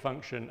likelihood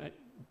function,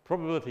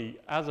 probability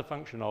as a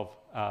function of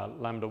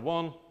lambda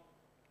 1,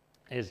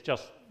 is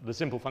just the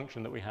simple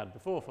function that we had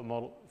before for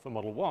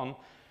model 1,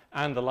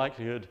 and the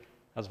likelihood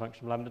as a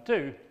function of lambda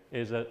 2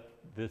 is the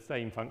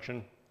same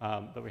function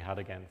that we had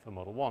again for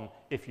model 1,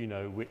 if you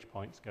know which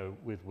points go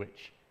with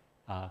which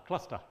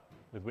cluster,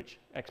 with which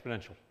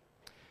exponential.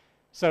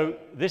 So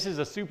this is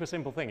a super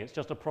simple thing. It's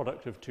just a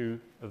product of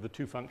the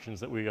two functions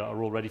that we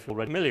are already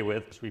familiar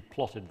with, because we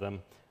plotted them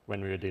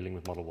when we were dealing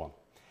with model 1.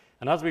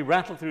 And as we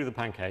rattle through the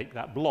pancake,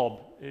 that blob,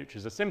 which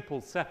is a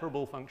simple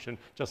separable function,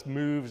 just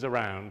moves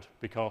around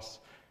because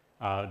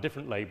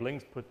different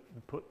labelings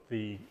put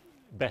the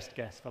best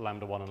guess for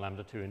lambda 1 and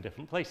lambda 2 in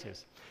different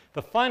places.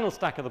 The final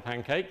stack of the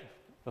pancake,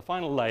 the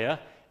final layer,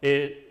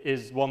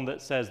 is one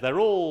that says they're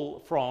all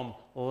from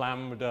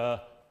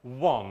lambda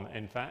 1,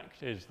 in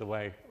fact, is the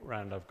way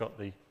around I've got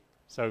the...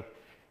 So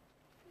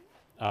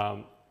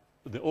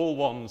the all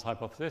ones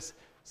hypothesis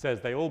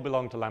says they all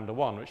belong to lambda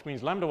 1, which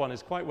means lambda 1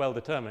 is quite well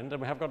determined,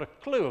 and we have got a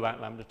clue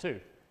about lambda 2,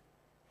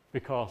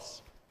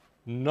 because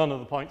none of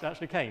the points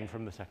actually came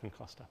from the second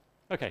cluster.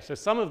 Okay, so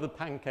some of the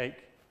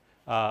pancake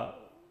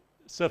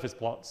surface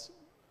plots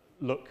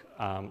look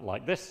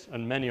like this,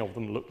 and many of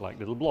them look like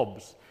little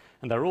blobs,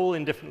 and they're all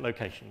in different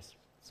locations.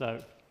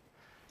 So,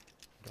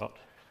 got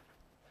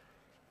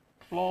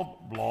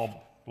blob, blob,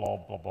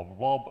 blob, blob, blob,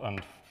 blob,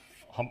 and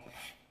hump.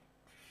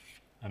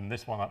 And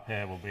this one up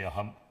here will be a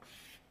hump.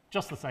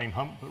 Just the same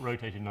hump, but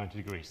rotated 90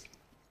 degrees.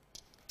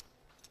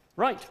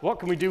 Right, what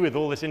can we do with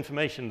all this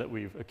information that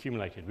we've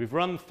accumulated? We've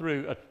run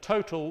through a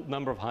total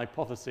number of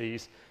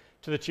hypotheses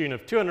to the tune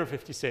of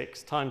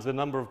 256 times the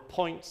number of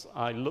points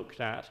I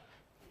looked at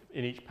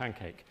in each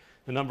pancake.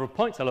 The number of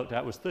points I looked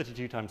at was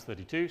 32 times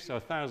 32, so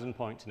 1,000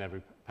 points in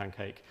every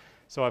pancake.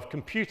 So I've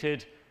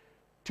computed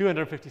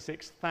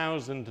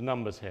 256,000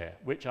 numbers here,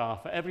 which are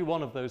for every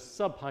one of those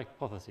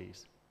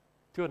sub-hypotheses.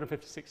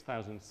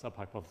 256,000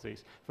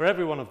 sub-hypotheses. For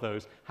every one of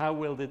those, how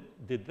well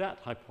did that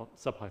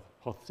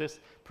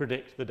sub-hypothesis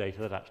predict the data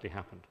that actually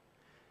happened?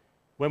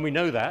 When we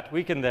know that,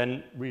 we can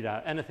then read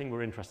out anything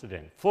we're interested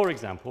in. For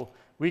example,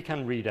 we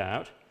can read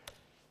out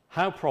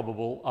how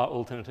probable are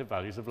alternative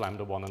values of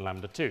lambda 1 and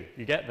lambda 2.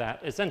 You get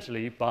that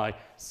essentially by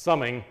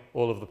summing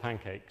all of the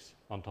pancakes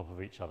on top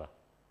of each other.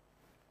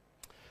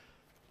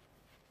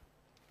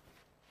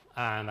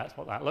 And that's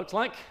what that looks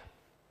like.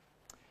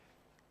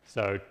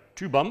 So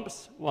 2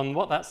 bumps.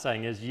 What that's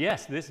saying is,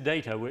 yes, this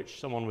data, which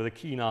someone with a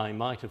keen eye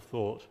might have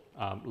thought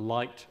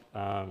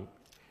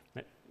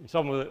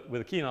someone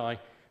with a keen eye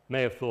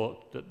may have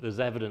thought that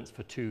there's evidence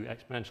for 2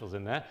 exponentials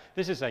in there.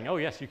 This is saying, oh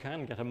yes, you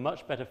can get a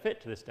much better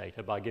fit to this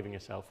data by giving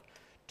yourself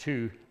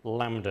 2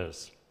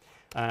 lambdas.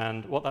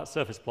 And what that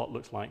surface plot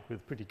looks like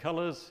with pretty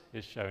colors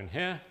is shown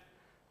here,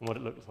 and what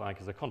it looks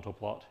like as a contour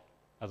plot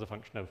as a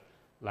function of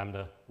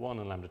lambda 1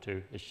 and lambda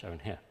 2 is shown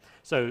here.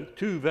 So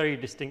two very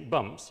distinct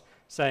bumps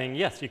saying,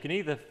 yes, you can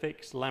either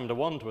fix lambda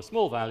 1 to a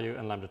small value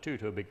and lambda 2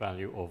 to a big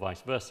value, or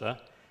vice versa.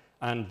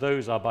 And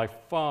those are by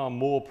far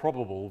more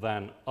probable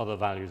than other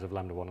values of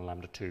lambda 1 and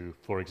lambda 2,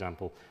 for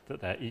example, that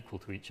they're equal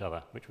to each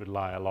other, which would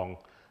lie along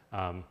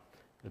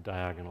the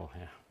diagonal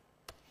here.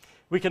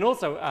 We can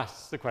also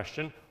ask the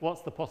question,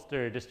 what's the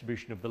posterior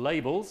distribution of the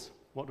labels?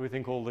 What do we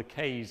think all the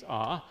k's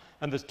are?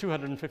 And there's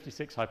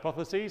 256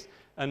 hypotheses,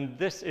 and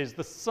this is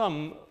the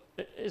sum,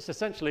 it's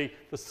essentially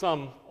the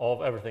sum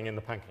of everything in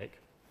the pancake.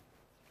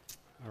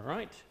 All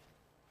right.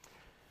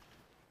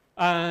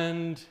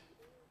 And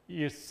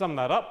you sum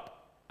that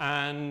up,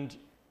 and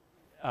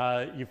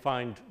you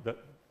find that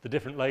the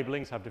different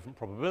labelings have different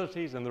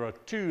probabilities, and there are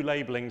two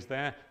labelings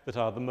there that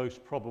are the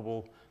most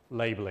probable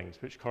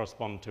labelings, which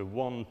correspond to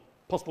one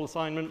possible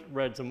assignment,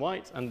 reds and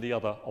whites, and the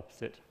other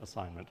opposite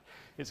assignment.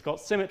 It's got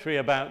symmetry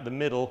about the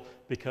middle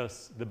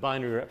because the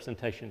binary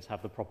representations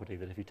have the property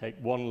that if you take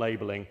one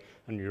labelling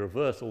and you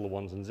reverse all the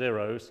ones and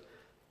zeros,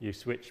 you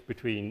switch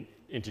between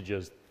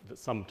integers that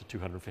sum to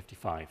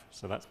 255.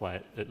 So that's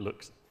why it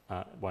looks,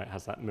 why it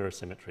has that mirror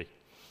symmetry.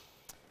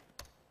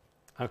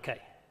 Okay,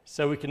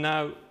 so we can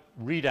now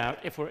read out,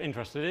 if we're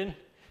interested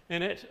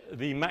in it,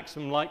 the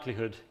maximum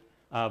likelihood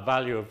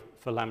value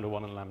for lambda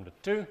 1 and lambda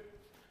 2.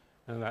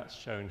 And that's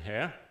shown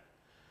here.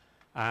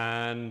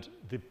 And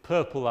the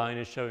purple line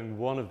is showing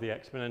one of the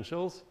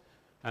exponentials,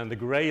 and the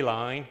grey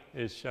line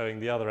is showing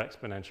the other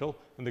exponential,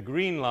 and the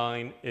green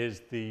line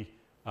is the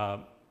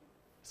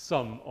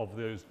sum of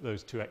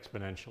those two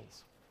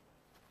exponentials.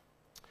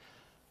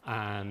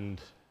 And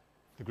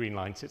the green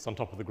line sits on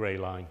top of the grey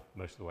line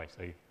most of the way,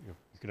 so you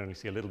can only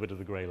see a little bit of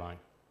the grey line.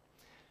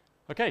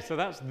 Okay, so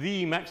that's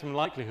the maximum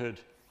likelihood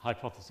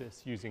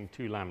hypothesis using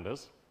two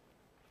lambdas.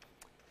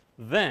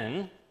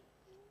 Then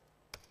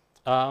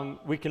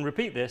we can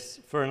repeat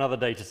this for another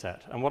data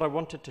set. And what I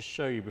wanted to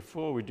show you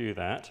before we do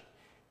that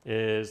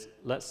is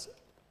let's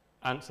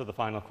answer the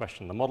final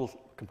question, the model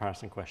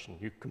comparison question.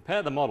 You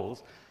compare the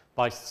models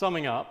by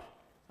summing up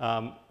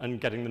and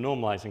getting the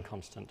normalizing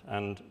constant.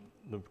 And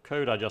the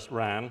code I just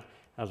ran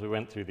as we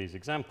went through these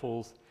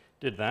examples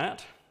did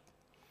that.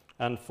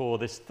 And for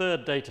this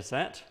third data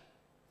set,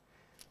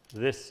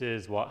 this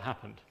is what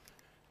happened.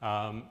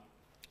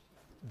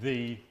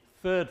 The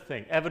third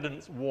thing,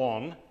 evidence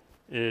 1,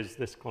 is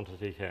this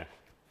quantity here.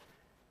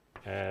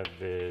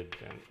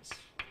 Evidence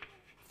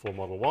for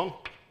model 1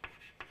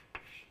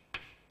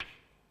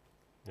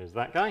 is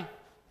that guy.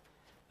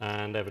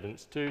 And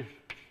evidence 2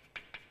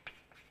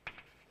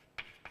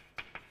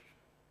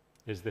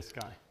 is this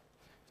guy.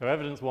 So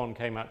evidence 1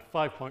 came out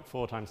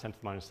 5.4 times 10 to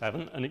the minus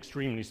 7, an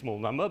extremely small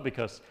number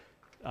because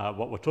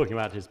what we're talking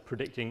about is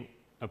predicting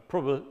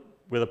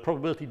with a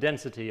probability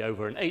density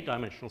over an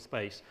 8-dimensional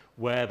space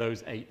where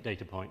those 8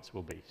 data points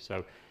will be.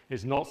 So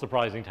it's not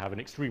surprising to have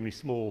an extremely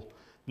small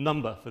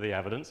number for the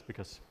evidence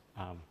because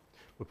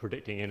we're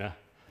predicting in a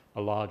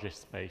larger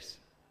space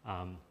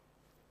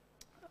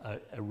 8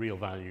 real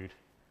valued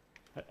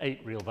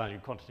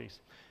quantities.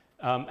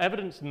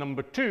 Evidence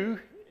number 2,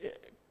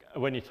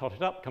 when you tot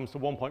it up, comes to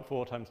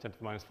 1.4 times 10 to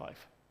the minus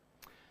 5.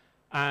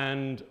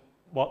 And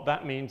what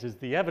that means is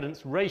the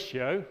evidence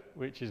ratio,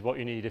 which is what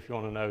you need if you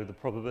want to know the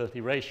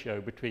probability ratio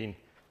between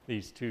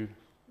these two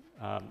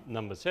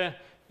numbers here,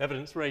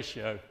 evidence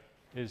ratio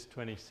is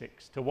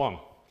 26 to 1.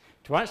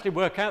 To actually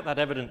work out that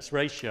evidence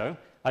ratio,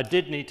 I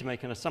did need to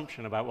make an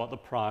assumption about what the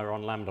prior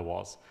on lambda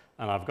was.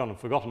 And I've gone and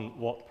forgotten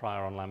what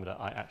prior on lambda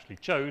I actually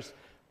chose,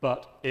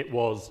 but it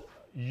was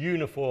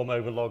uniform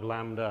over log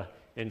lambda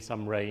in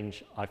some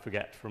range, I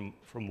forget from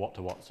what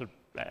to what, so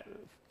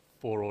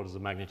 4 orders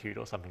of magnitude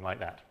or something like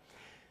that.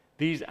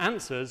 These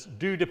answers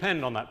do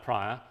depend on that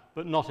prior,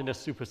 but not in a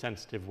super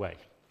sensitive way.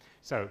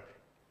 So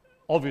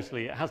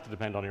obviously it has to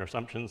depend on your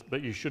assumptions,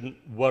 but you shouldn't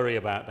worry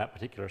about that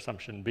particular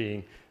assumption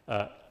being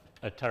a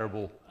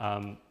terrible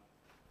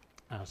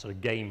sort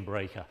of game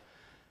breaker.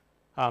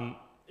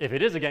 If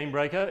it is a game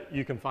breaker,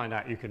 you can find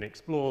out, you can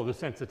explore the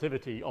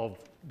sensitivity of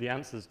the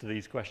answers to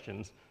these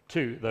questions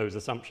to those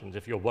assumptions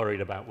if you're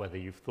worried about whether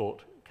you've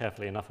thought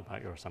carefully enough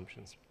about your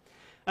assumptions.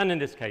 And in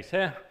this case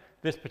here,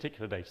 this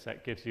particular data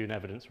set gives you an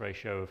evidence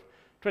ratio of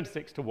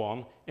 26 to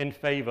 1 in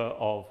favor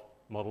of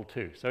model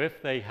 2. So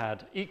if they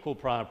had equal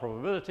prior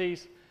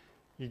probabilities,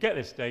 you get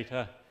this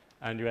data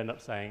and you end up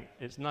saying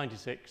it's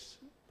 96%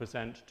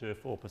 to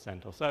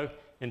 4% or so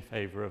in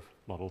favor of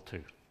model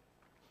 2.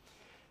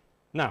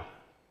 Now,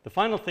 the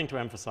final thing to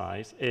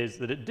emphasize is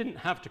that it didn't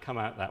have to come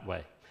out that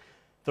way.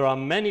 There are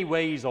many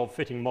ways of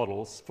fitting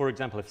models. For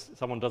example, if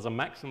someone does a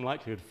maximum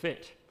likelihood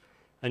fit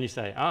and you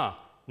say,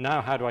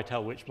 now how do I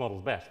tell which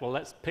model's best? Well,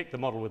 let's pick the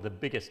model with the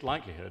biggest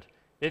likelihood.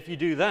 If you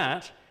do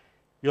that,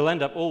 you'll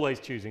end up always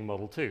choosing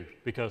model 2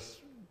 because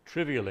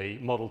trivially,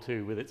 model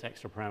 2 with its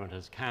extra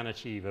parameters can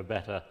achieve a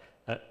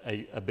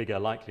bigger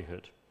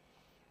likelihood.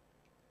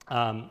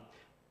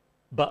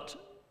 But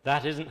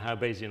that isn't how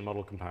Bayesian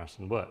model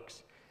comparison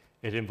works.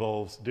 It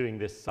involves doing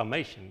this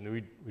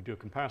summation. We do a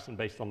comparison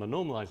based on the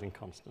normalizing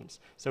constants.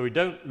 So we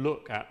don't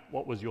look at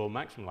what was your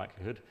maximum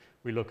likelihood.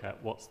 We look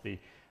at what's the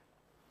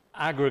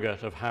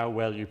aggregate of how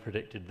well you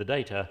predicted the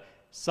data,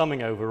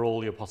 summing over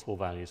all your possible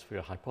values for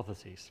your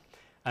hypotheses.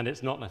 And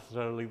it's not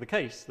necessarily the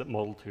case that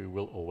Model 2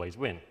 will always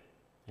win.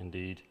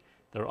 Indeed,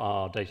 there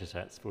are data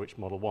sets for which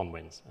Model 1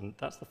 wins, and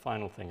that's the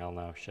final thing I'll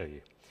now show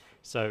you.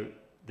 So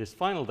this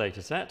final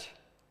data set,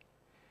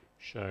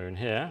 shown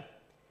here,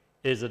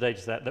 is a data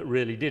set that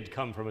really did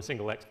come from a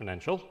single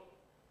exponential.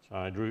 So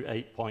I drew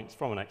 8 points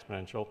from an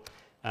exponential,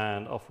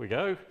 and off we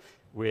go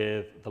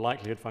with the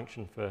likelihood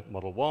function for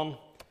Model 1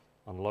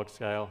 on the log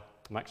scale,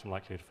 maximum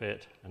likelihood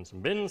fit, and some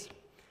bins.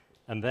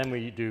 And then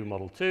we do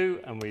Model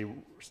 2, and we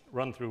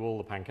run through all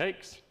the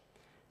pancakes,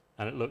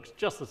 and it looks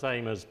just the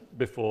same as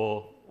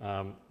before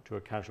to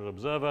a casual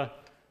observer.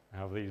 I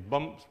have these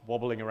bumps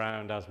wobbling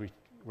around as we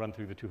run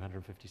through the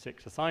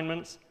 256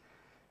 assignments.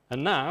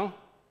 And now,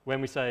 when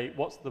we say,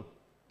 what's the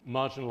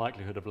marginal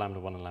likelihood of lambda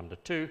 1 and lambda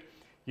 2,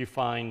 you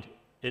find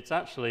it's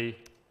actually,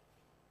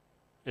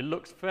 it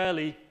looks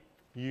fairly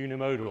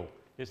unimodal.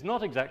 It's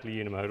not exactly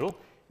unimodal.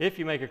 If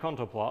you make a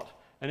contour plot,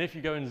 and if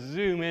you go and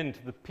zoom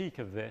into the peak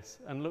of this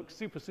and look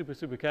super, super,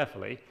 super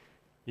carefully,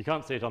 you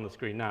can't see it on the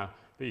screen now,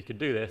 but you could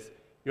do this,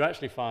 you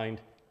actually find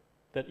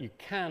that you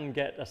can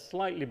get a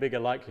slightly bigger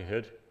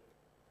likelihood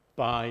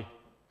by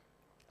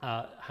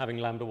having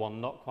lambda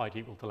 1 not quite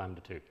equal to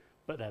lambda 2.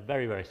 But they're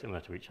very, very similar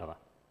to each other.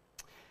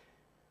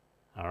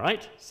 All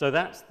right, so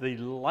that's the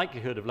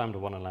likelihood of lambda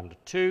 1 and lambda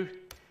 2.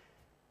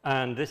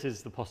 And this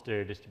is the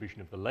posterior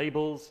distribution of the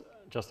labels,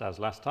 just as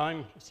last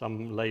time.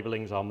 Some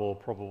labelings are more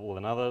probable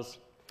than others.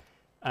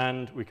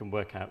 And we can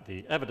work out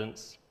the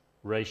evidence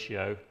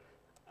ratio.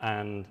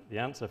 And the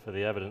answer for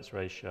the evidence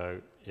ratio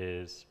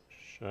is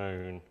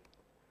shown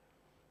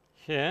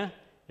here.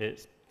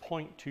 It's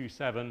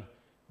 0.27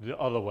 the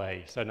other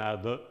way. So now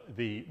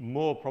the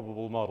more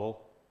probable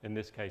model, in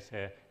this case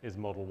here, is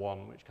Model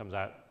 1, which comes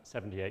out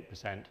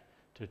 78%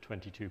 to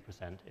 22%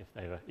 if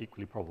they were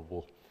equally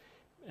probable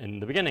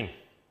in the beginning.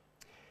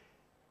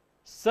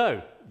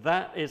 So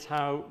that is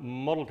how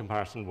model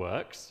comparison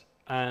works.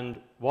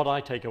 And what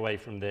I take away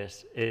from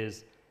this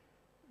is,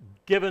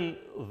 given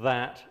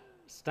that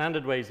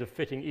standard ways of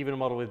fitting even a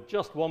model with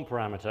just one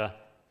parameter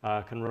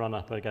can run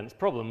up against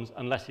problems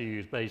unless you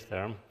use Bayes'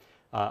 theorem,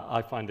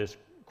 I find this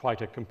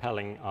quite a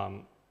compelling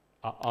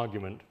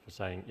argument for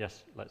saying,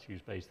 yes, let's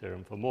use Bayes'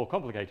 theorem for more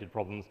complicated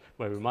problems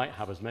where we might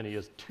have as many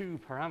as 2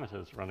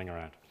 parameters running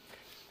around.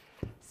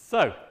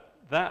 So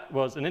that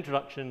was an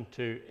introduction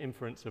to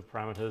inference of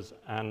parameters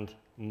and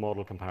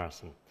model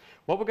comparison.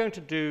 What we're going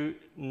to do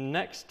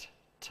next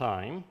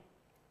time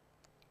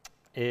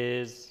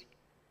is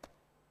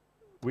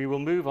we will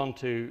move on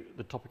to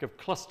the topic of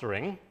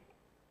clustering,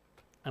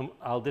 and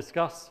I'll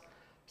discuss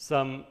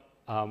some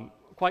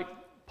quite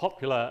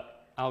popular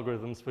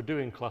algorithms for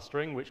doing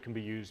clustering, which can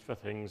be used for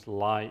things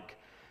like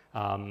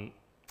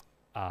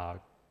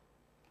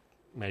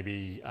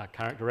maybe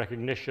character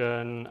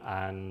recognition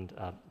and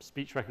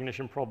speech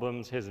recognition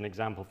problems. Here's an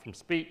example from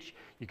speech.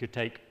 You could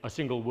take a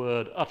single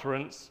word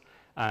utterance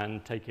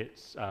and take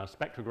its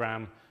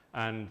spectrogram,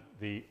 and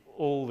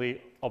all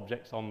the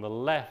objects on the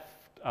left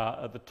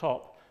at the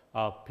top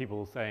are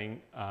people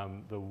saying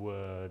the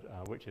word,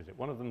 which is it?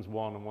 One of them's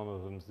 1 and one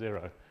of them's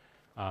 0.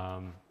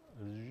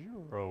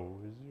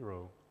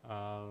 0.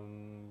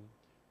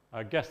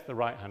 I guess the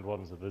right-hand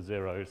ones are the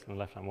zeros and the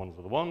left-hand ones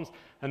are the ones.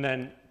 And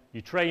then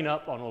you train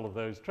up on all of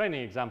those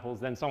training examples,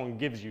 then someone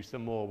gives you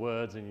some more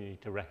words and you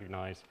need to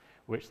recognize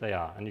which they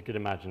are. And you could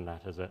imagine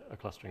that as a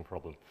clustering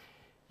problem.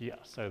 Yeah,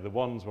 so the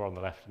ones were on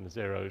the left and the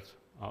zeros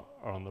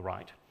are on the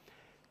right.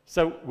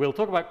 So we'll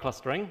talk about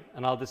clustering,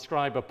 and I'll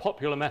describe a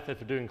popular method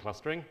for doing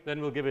clustering. Then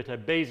we'll give it a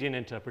Bayesian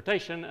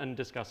interpretation and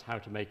discuss how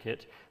to make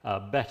it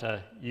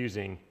better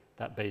using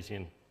that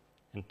Bayesian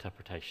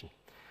interpretation.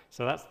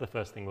 So that's the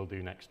first thing we'll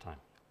do next time.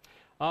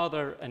 Are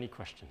there any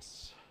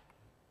questions?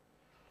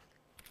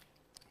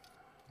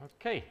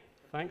 Okay,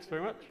 thanks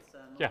very much.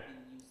 Yeah.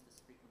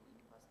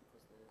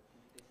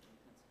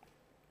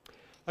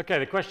 Okay,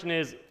 the question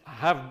is,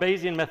 have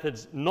Bayesian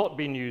methods not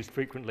been used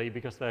frequently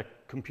because they're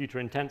computer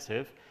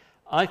intensive?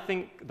 I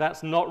think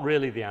that's not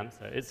really the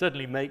answer. It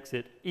certainly makes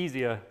it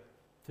easier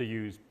to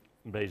use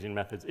Bayesian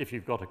methods if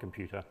you've got a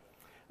computer.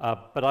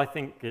 But I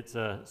think it's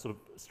a sort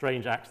of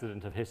strange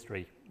accident of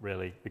history,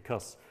 really,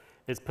 because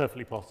it's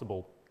perfectly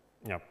possible,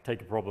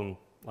 take a problem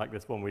like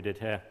this one we did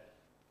here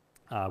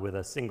with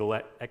a single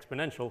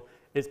exponential.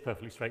 It's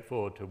perfectly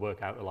straightforward to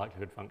work out the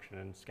likelihood function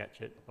and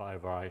sketch it by a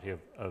variety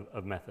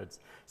of methods.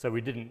 So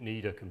we didn't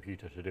need a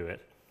computer to do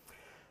it.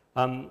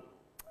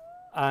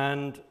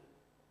 And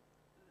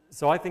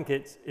so I think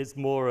it's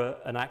more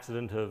an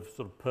accident of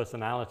sort of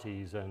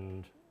personalities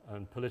and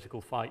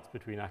political fights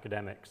between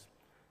academics,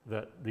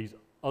 that these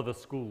other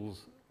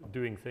schools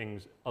doing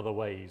things other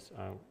ways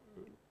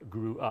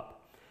grew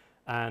up.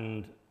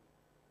 And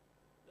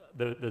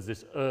there's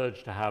this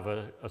urge to have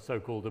a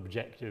so-called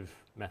objective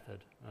method,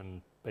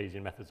 and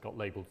Bayesian methods got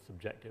labeled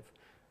subjective,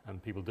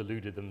 and people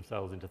deluded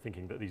themselves into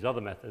thinking that these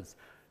other methods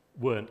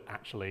weren't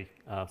actually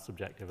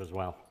subjective as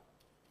well.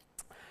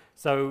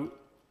 So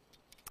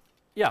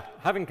yeah,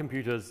 having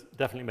computers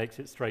definitely makes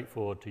it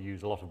straightforward to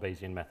use a lot of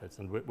Bayesian methods,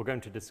 and we're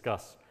going to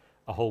discuss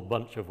a whole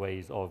bunch of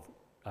ways of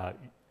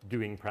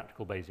doing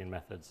practical Bayesian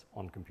methods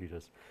on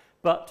computers.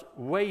 But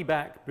way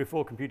back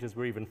before computers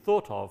were even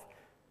thought of,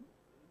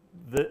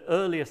 the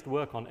earliest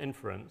work on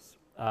inference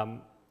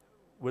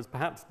was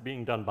perhaps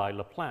being done by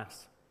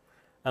Laplace.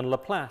 And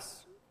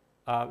Laplace,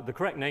 the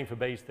correct name for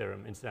Bayes'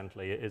 theorem,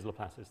 incidentally, is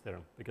Laplace's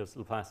theorem, because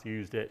Laplace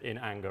used it in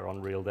anger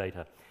on real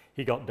data.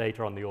 He got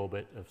data on the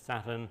orbit of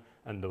Saturn,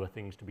 and there were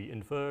things to be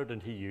inferred,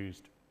 and he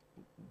used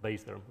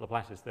Bayes' theorem,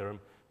 Laplace's theorem,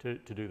 to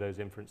do those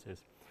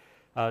inferences.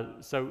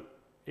 So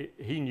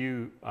he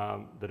knew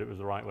that it was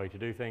the right way to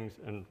do things,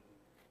 and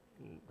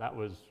that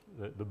was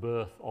the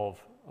birth of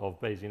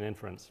Bayesian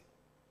inference.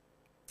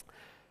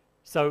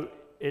 So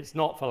it's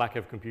not for lack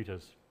of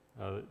computers.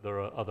 There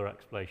are other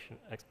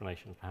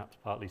explanations, perhaps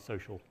partly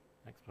social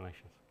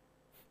explanations.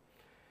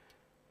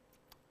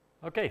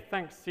 Okay,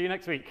 thanks. See you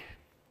next week.